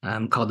 area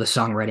called the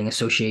Songwriting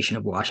Association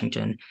of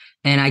Washington.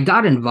 And I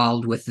got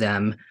involved with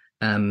them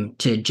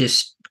to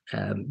just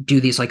do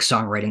these like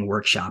songwriting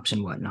workshops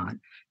and whatnot.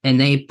 And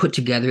they put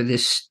together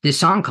this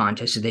song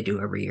contest that they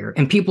do every year.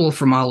 And people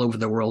from all over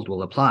the world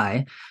will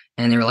apply.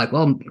 And they were like,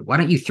 well, why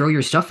don't you throw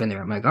your stuff in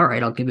there? I'm like, all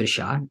right, I'll give it a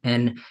shot.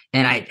 And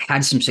I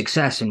had some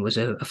success and was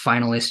a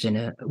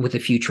finalist with a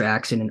few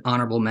tracks and an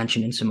honorable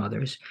mention in some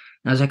others.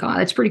 And I was like, oh,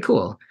 that's pretty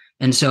cool.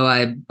 And so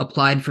I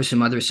applied for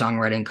some other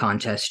songwriting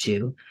contests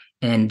too.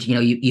 And,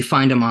 you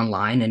find them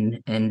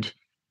online and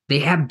they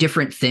have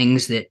different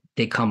things that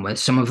they come with.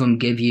 Some of them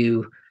give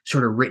you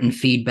sort of written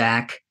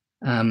feedback.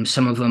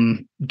 Some of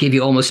them give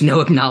you almost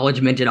no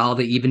acknowledgement at all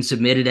that you even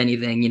submitted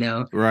anything,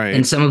 Right.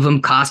 And some of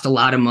them cost a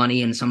lot of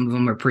money and some of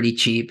them are pretty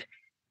cheap.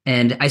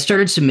 And I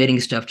started submitting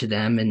stuff to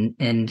them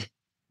and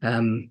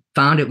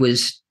found it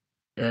was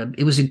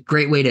a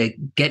great way to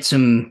get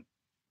some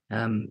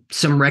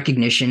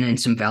recognition and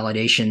some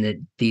validation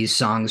that these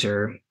songs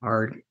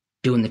are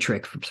doing the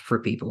trick for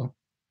people.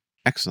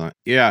 Excellent.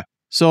 Yeah.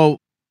 So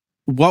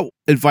what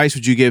advice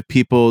would you give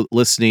people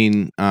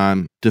listening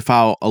to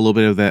follow a little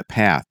bit of that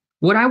path?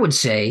 What I would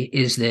say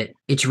is that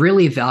it's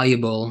really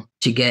valuable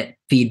to get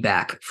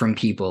feedback from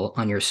people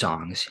on your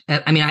songs.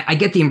 I mean, I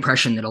get the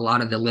impression that a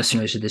lot of the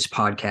listeners of this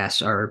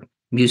podcast are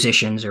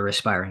musicians or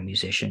aspiring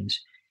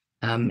musicians.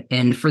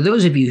 And for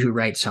those of you who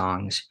write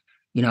songs,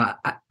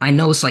 I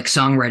know it's like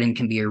songwriting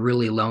can be a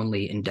really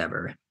lonely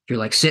endeavor. You're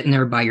like sitting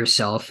there by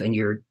yourself and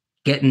you're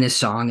getting this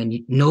song and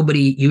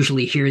nobody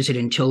usually hears it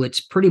until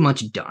it's pretty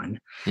much done.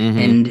 Mm-hmm.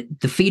 And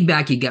the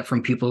feedback you get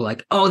from people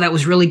like, oh, that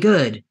was really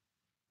good.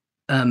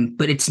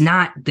 But it's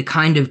not the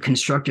kind of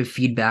constructive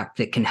feedback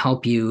that can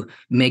help you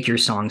make your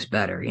songs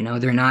better.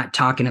 They're not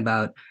talking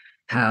about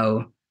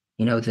how,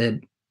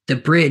 the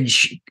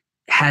bridge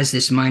has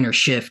this minor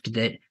shift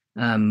that,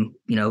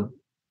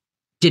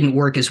 didn't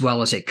work as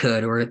well as it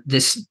could, or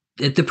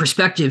the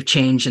perspective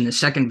change in the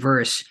second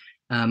verse.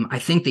 I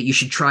think that you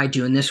should try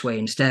doing this way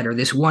instead, or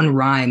this one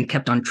rhyme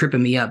kept on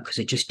tripping me up because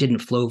it just didn't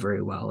flow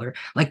very well, or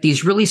like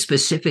these really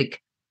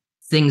specific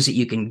things that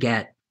you can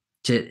get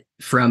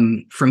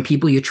from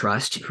people you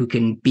trust who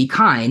can be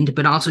kind,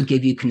 but also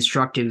give you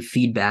constructive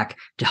feedback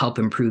to help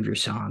improve your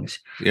songs.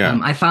 Yeah.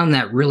 I found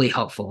that really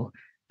helpful.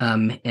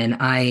 And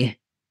I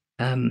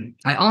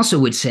also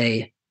would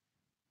say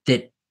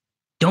that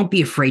don't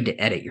be afraid to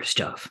edit your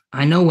stuff.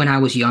 I know when I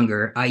was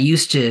younger, I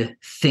used to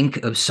think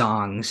of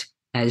songs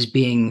as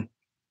being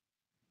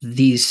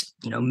these,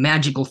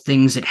 magical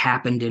things that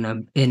happened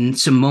in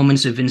some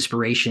moments of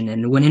inspiration.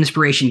 And when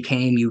inspiration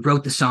came, you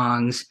wrote the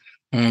songs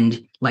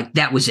and like,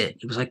 that was it.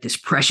 It was like this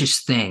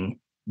precious thing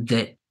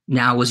that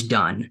now was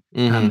done.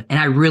 Mm-hmm. And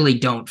I really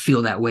don't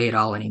feel that way at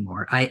all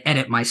anymore. I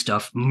edit my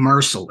stuff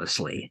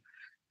mercilessly.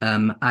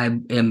 I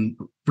am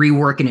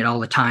reworking it all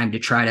the time to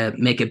try to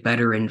make it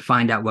better and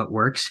find out what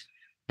works.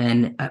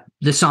 And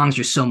the songs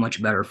are so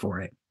much better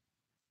for it.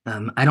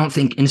 I don't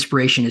think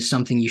inspiration is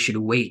something you should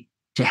wait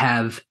to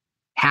have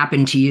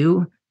happen to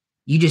you.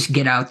 You just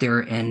get out there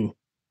and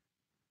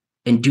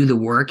do the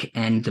work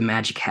and the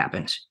magic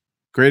happens.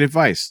 Great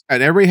advice.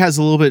 And everybody has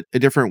a little bit a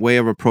different way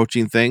of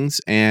approaching things.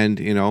 And,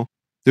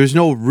 there's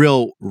no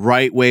real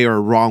right way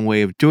or wrong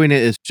way of doing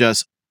it. It's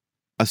just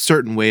a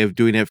certain way of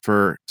doing it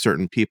for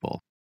certain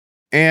people.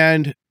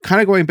 And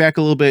kind of going back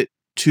a little bit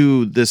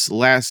to this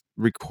last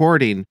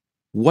recording,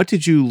 what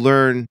did you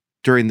learn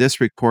during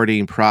this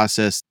recording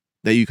process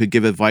that you could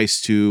give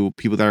advice to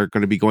people that are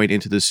going to be going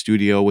into the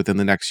studio within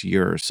the next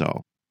year or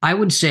so? I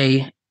would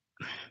say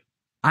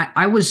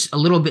I was a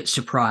little bit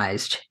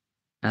surprised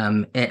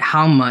at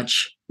how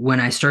much, when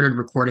I started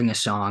recording a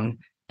song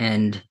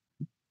and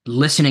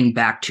listening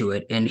back to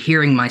it and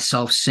hearing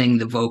myself sing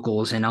the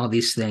vocals and all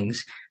these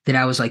things, that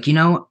I was like,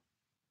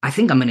 I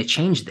think I'm going to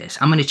change this.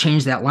 I'm going to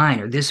change that line,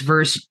 or this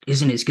verse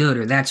isn't as good,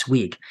 or that's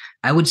weak.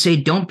 I would say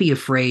don't be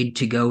afraid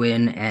to go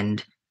in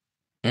and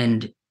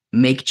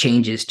make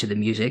changes to the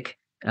music.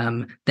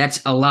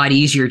 That's a lot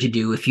easier to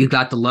do if you've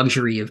got the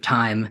luxury of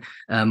time.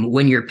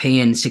 When you're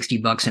paying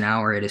 $60 an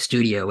hour at a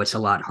studio, it's a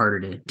lot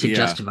harder to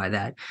justify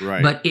that.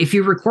 Right. But if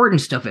you're recording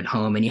stuff at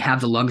home and you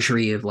have the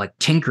luxury of like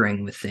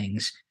tinkering with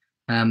things,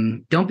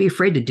 don't be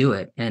afraid to do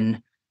it.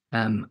 And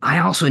I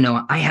also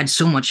know I had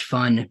so much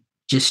fun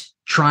just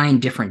trying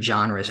different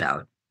genres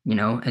out,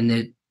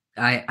 and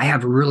I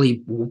have a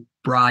really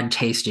broad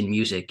taste in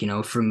music,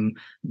 from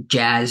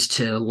jazz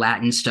to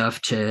Latin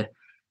stuff to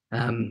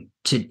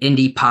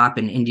indie pop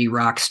and indie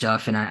rock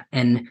stuff.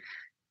 And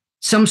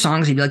some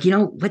songs you'd be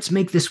like, let's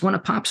make this one a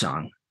pop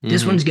song.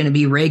 This one's going to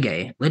be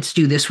reggae. Let's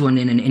do this one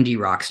in an indie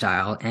rock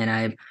style. And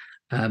I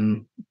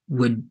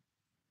would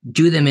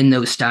do them in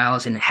those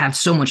styles and have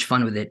so much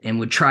fun with it, and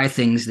would try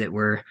things that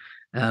were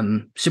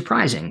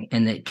surprising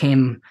and that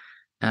came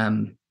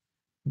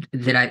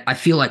that I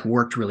feel like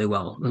worked really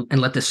well,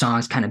 and let the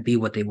songs kind of be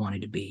what they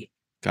wanted to be.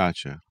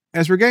 Gotcha.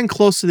 As we're getting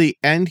close to the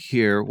end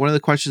here, one of the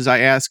questions I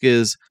ask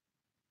is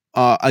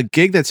a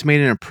gig that's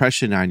made an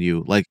impression on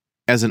you, like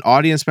as an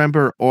audience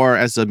member or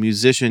as a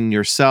musician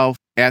yourself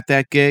at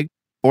that gig,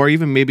 or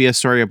even maybe a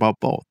story about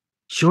both.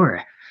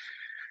 Sure.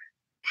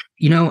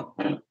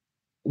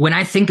 When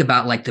I think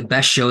about like the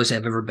best shows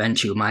I've ever been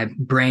to, my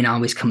brain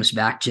always comes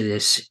back to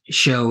this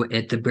show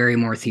at the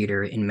Barrymore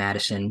Theater in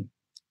Madison.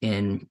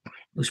 It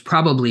was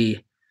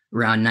probably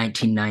around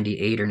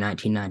 1998 or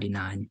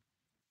 1999.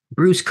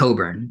 Bruce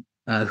Cockburn,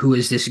 who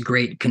is this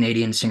great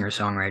Canadian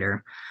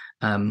singer-songwriter,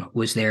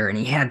 was there, and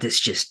he had this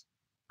just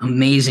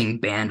amazing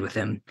band with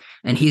him.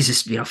 And he's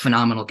this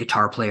phenomenal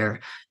guitar player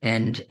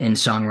and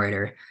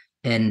songwriter.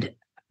 And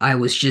I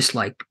was just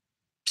like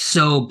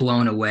so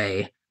blown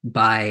away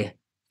by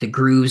the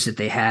grooves that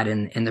they had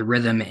and the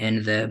rhythm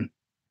and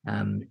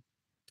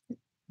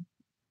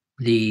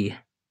the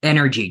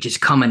energy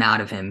just coming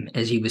out of him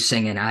as he was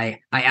singing.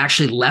 I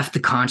actually left the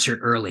concert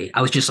early.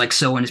 I was just like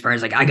so inspired. I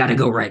was like, I got to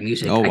go write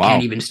music. Oh, wow. I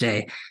can't even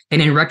stay.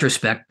 And in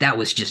retrospect, that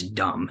was just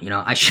dumb.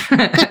 I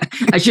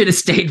should have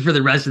stayed for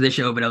the rest of the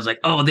show, but I was like,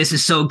 oh, this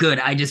is so good.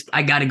 I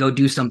got to go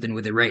do something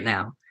with it right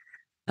now.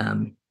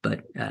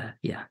 But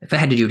if I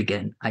had to do it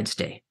again, I'd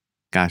stay.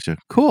 Gotcha.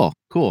 Cool.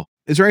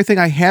 Is there anything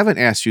I haven't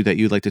asked you that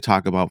you'd like to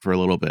talk about for a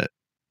little bit?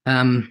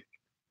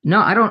 No,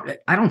 I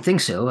don't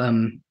think so.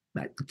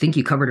 I think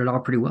you covered it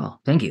all pretty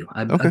well. Thank you.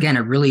 Again,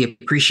 I really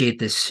appreciate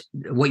this,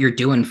 what you're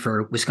doing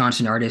for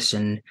Wisconsin artists.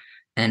 And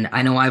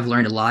I know I've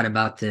learned a lot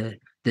about the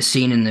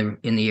scene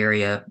in the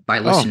area by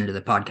listening to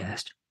the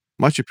podcast.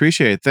 Much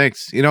appreciated.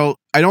 Thanks.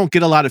 I don't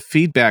get a lot of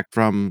feedback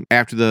from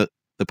after the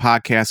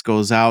podcast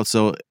goes out.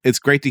 So it's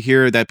great to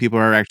hear that people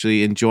are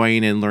actually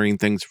enjoying and learning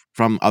things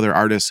from other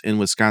artists in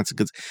Wisconsin,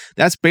 because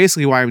that's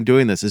basically why I'm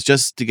doing this, is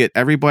just to get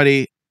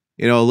everybody,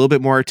 a little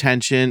bit more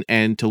attention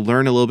and to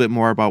learn a little bit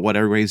more about what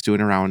everybody's doing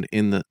around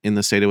in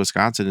the state of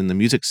Wisconsin in the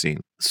music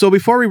scene. So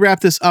before we wrap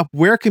this up,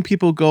 where can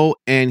people go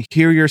and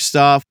hear your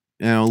stuff,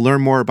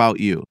 learn more about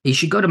you? You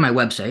should go to my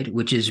website,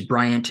 which is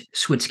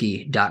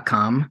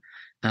bryantswitzky.com.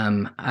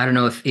 I don't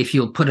know if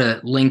you'll put a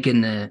link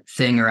in the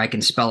thing or I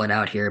can spell it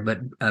out here,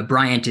 but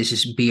Bryant is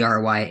just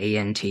Bryant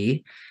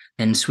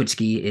and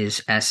Switzky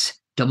is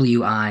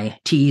SWITZKY.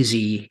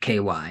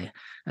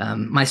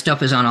 My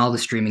stuff is on all the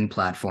streaming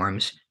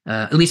platforms.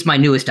 At least my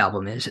newest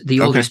album is. The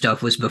older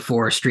stuff was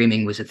before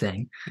streaming was a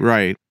thing.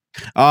 Right.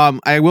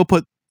 I will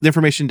put the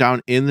information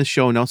down in the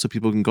show notes so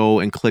people can go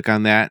and click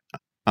on that.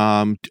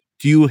 Do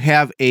you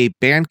have a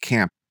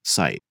Bandcamp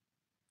site?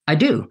 I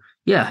do.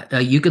 Yeah.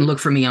 You can look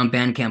for me on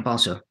Bandcamp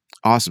also.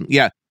 Awesome.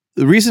 Yeah.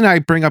 The reason I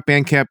bring up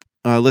Bandcamp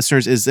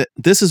listeners is that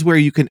this is where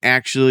you can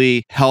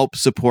actually help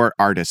support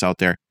artists out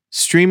there.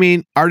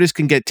 Streaming, artists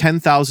can get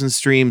 10,000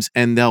 streams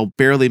and they'll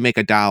barely make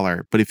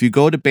 $1. But if you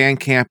go to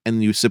Bandcamp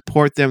and you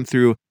support them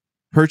through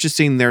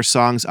purchasing their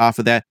songs off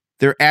of that,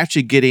 they're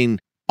actually getting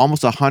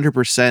almost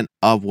 100%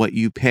 of what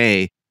you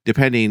pay,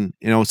 depending,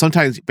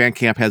 sometimes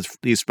Bandcamp has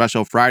these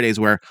special Fridays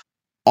where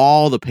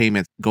all the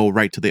payments go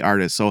right to the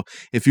artist. So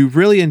if you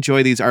really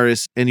enjoy these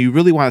artists and you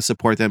really want to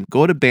support them,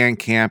 go to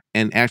Bandcamp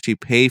and actually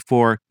pay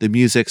for the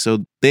music so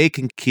they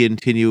can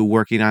continue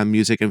working on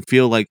music and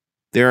feel like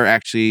they're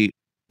actually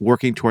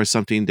working towards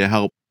something to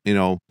help,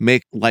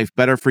 make life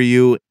better for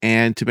you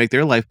and to make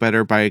their life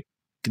better by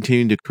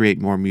continuing to create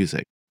more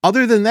music.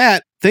 Other than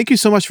that, thank you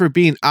so much for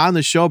being on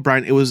the show,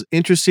 Brian. It was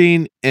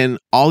interesting, and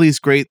all these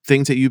great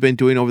things that you've been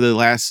doing over the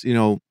last,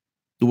 the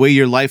way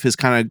your life has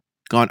kind of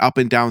gone up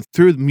and down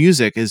through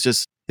music is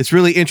just, it's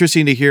really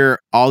interesting to hear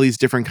all these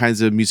different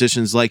kinds of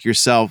musicians like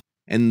yourself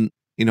and,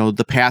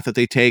 the path that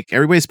they take.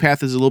 Everybody's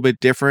path is a little bit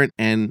different,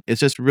 and it's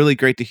just really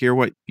great to hear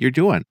what you're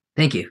doing.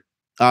 Thank you.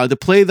 To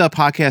play the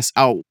podcast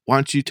out, why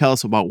don't you tell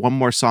us about one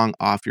more song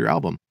off your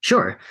album?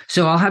 Sure.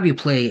 So I'll have you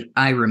play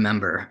I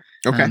Remember,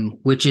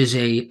 which is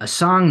a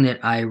song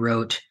that I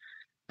wrote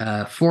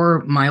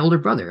for my older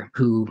brother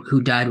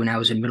who died when I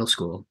was in middle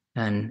school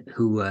and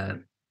who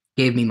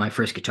gave me my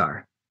first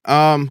guitar.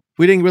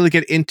 We didn't really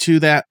get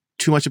into that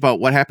too much about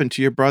what happened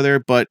to your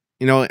brother, but,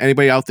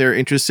 anybody out there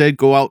interested,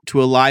 go out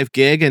to a live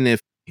gig, and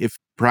if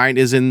Bryant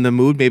is in the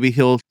mood, maybe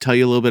he'll tell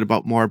you a little bit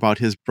more about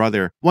his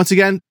brother. Once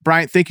again,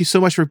 Bryant, thank you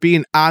so much for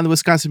being on the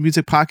Wisconsin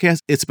Music Podcast.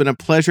 It's been a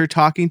pleasure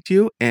talking to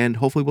you, and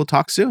hopefully we'll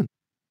talk soon.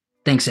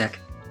 Thanks, Zach.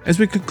 As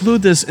we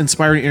conclude this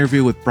inspiring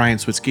interview with Bryant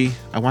Switzky,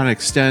 I want to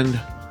extend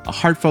a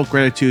heartfelt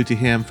gratitude to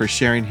him for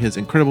sharing his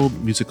incredible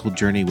musical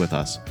journey with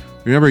us.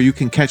 Remember, you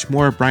can catch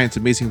more of Bryant's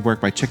amazing work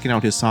by checking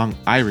out his song,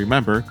 I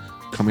Remember,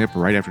 coming up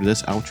right after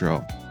this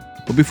outro.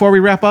 But before we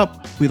wrap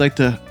up, we'd like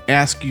to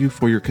ask you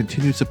for your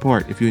continued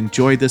support. If you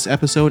enjoyed this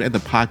episode and the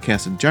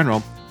podcast in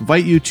general,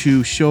 invite you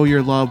to show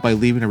your love by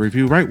leaving a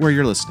review right where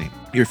you're listening.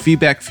 Your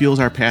feedback fuels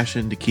our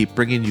passion to keep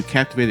bringing you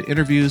captivated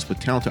interviews with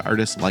talented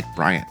artists like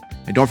Bryant.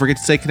 And don't forget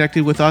to stay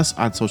connected with us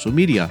on social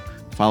media.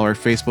 Follow our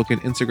Facebook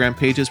and Instagram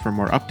pages for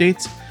more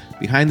updates,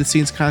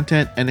 behind-the-scenes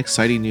content, and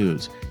exciting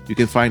news. You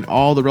can find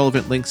all the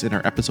relevant links in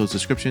our episode's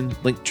description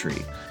link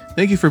tree.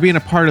 Thank you for being a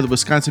part of the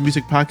Wisconsin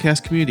Music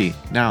Podcast community.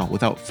 Now,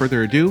 without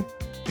further ado,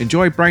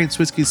 enjoy Bryant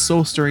Switzky's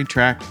soul-stirring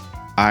track,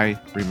 I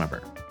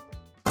Remember.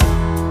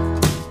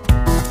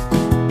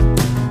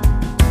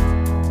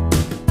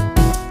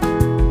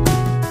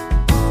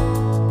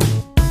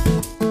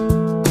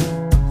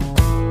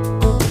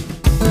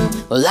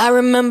 Well, I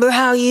remember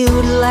how you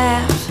would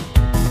laugh.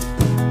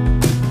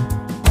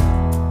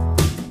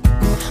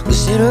 We'd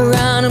sit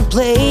around and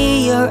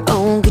play your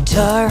own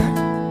guitar.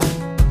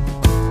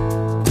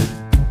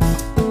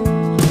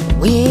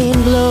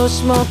 Wind blows,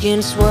 smoke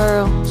and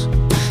swirls,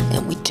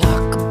 and we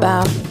talk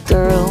about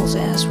girls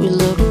as we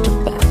looked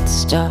up at the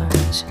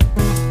stars.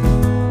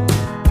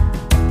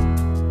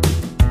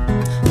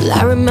 Well,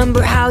 I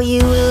remember how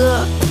you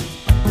look,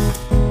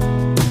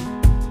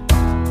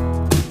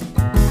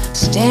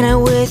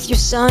 standing with your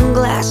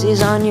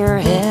sunglasses on your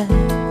head.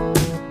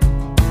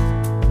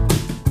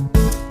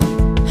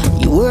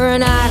 You were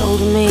an idol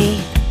to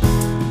me,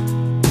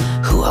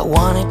 who I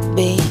wanted to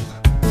be.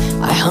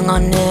 I hung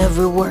on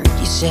every word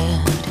you said.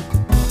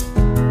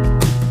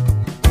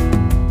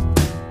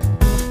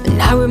 And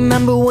I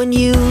remember when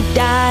you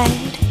died.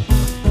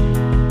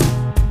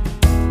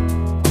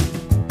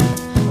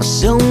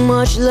 So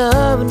much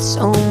love and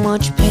so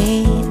much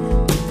pain.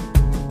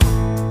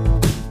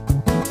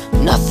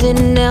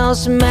 Nothing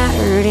else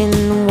mattered in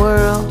the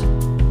world,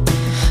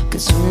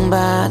 consumed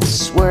by the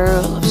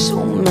swirl of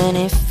so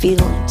many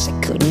feelings I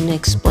couldn't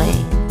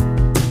explain.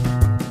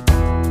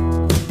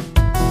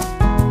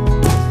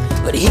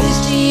 But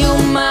here's to you,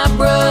 my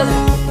brother,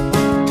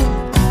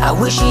 I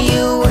wish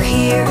you were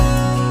here.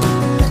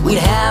 We'd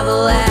have a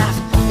laugh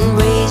and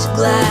raise a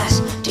glass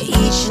to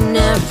each and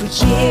every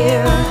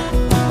year.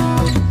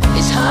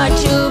 It's hard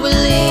to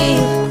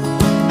believe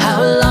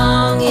how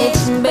long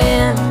it's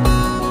been,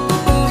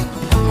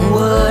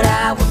 what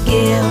I would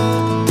give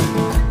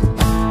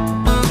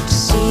to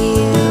see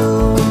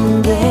you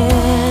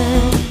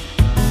again.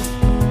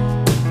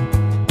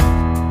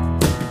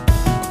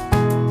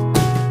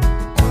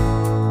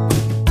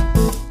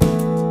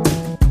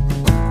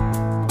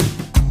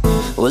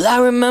 Well, I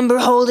remember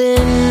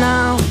holding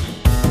on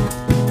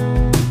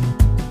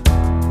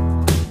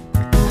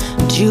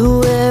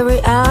to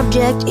every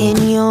object in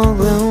your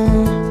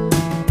room,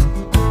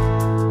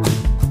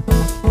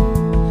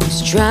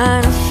 just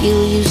trying to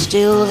feel you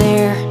still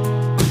there,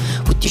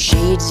 with your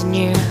shades in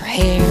your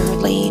hair,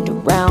 laid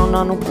around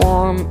on a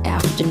warm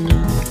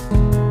afternoon.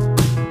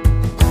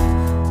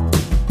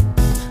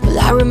 Well,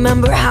 I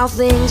remember how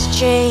things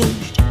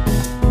changed.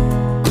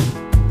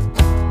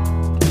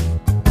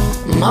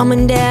 Mom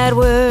and Dad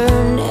were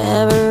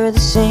never the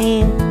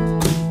same.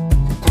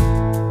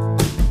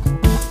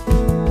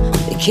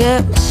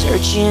 Kept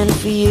searching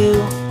for you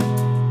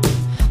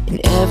in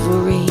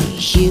every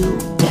hue,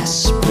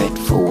 desperate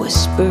for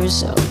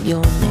whispers of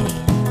your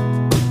name.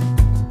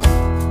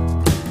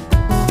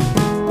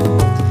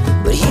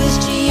 But here's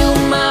to you,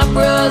 my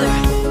brother,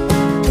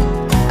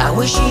 I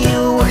wish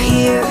you were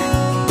here.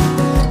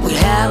 We'd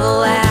have a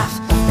laugh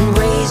and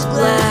raise a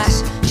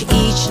glass to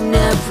each and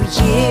every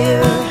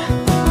year.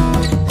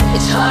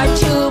 It's hard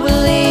to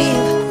believe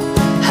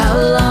how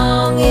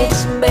long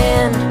it's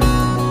been,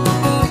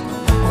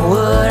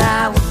 what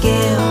I would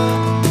give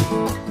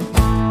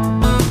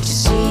to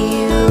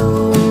see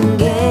you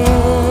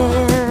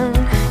again.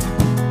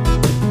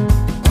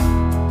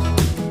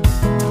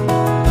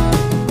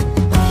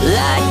 Well,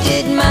 I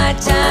did my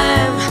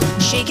time,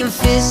 shaking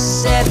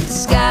fists at the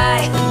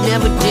sky,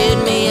 never did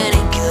me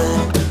any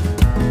good.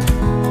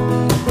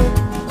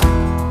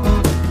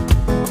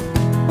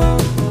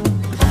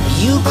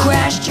 You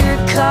crashed your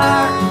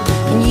car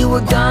and you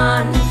were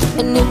gone,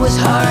 and it was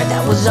hard,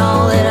 that was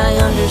all that I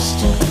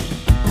understood.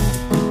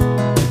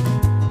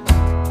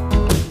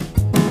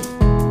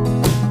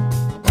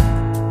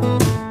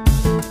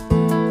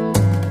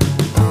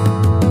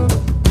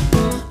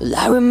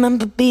 I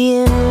remember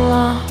being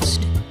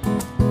lost.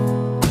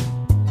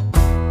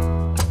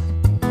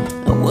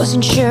 I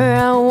wasn't sure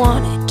I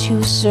wanted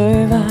to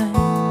survive.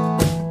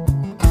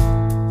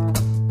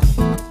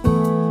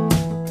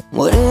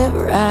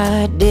 Whatever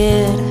I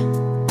did,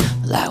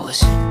 well, I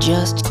was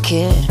just a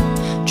kid,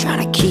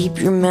 trying to keep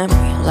your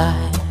memory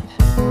alive.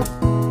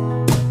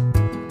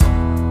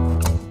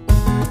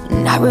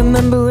 And I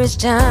remember as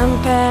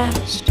time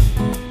passed,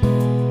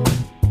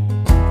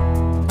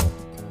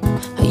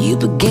 you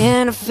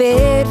began to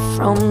fade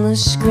from the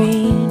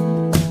screen.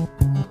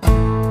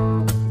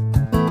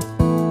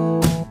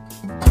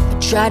 I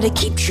tried to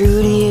keep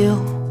true to you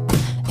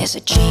as I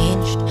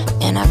changed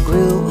and I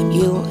grew, and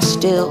you were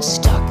still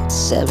stuck at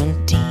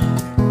 17.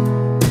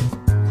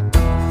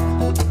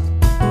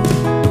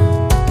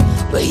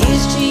 But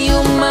here's to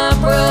you, my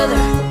brother,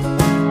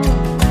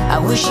 I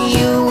wish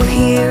you were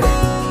here.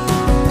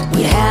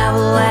 We'd have a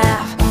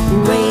laugh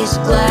and raise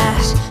a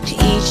glass to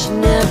each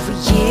and every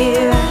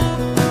year.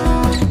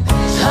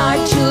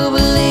 Hard to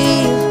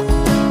believe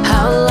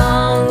how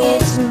long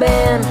it's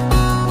been,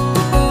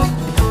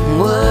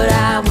 what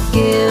I would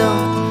give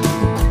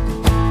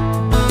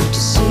to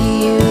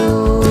see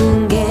you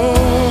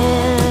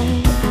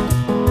again.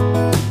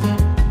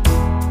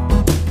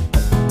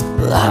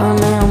 Well, I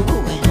remember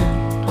when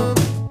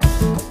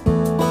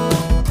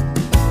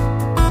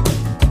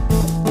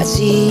I'd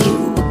see you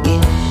again.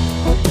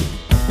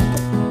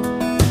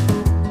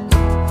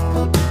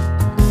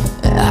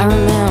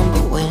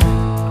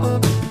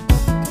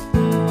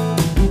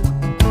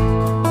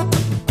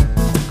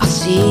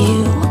 see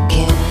you.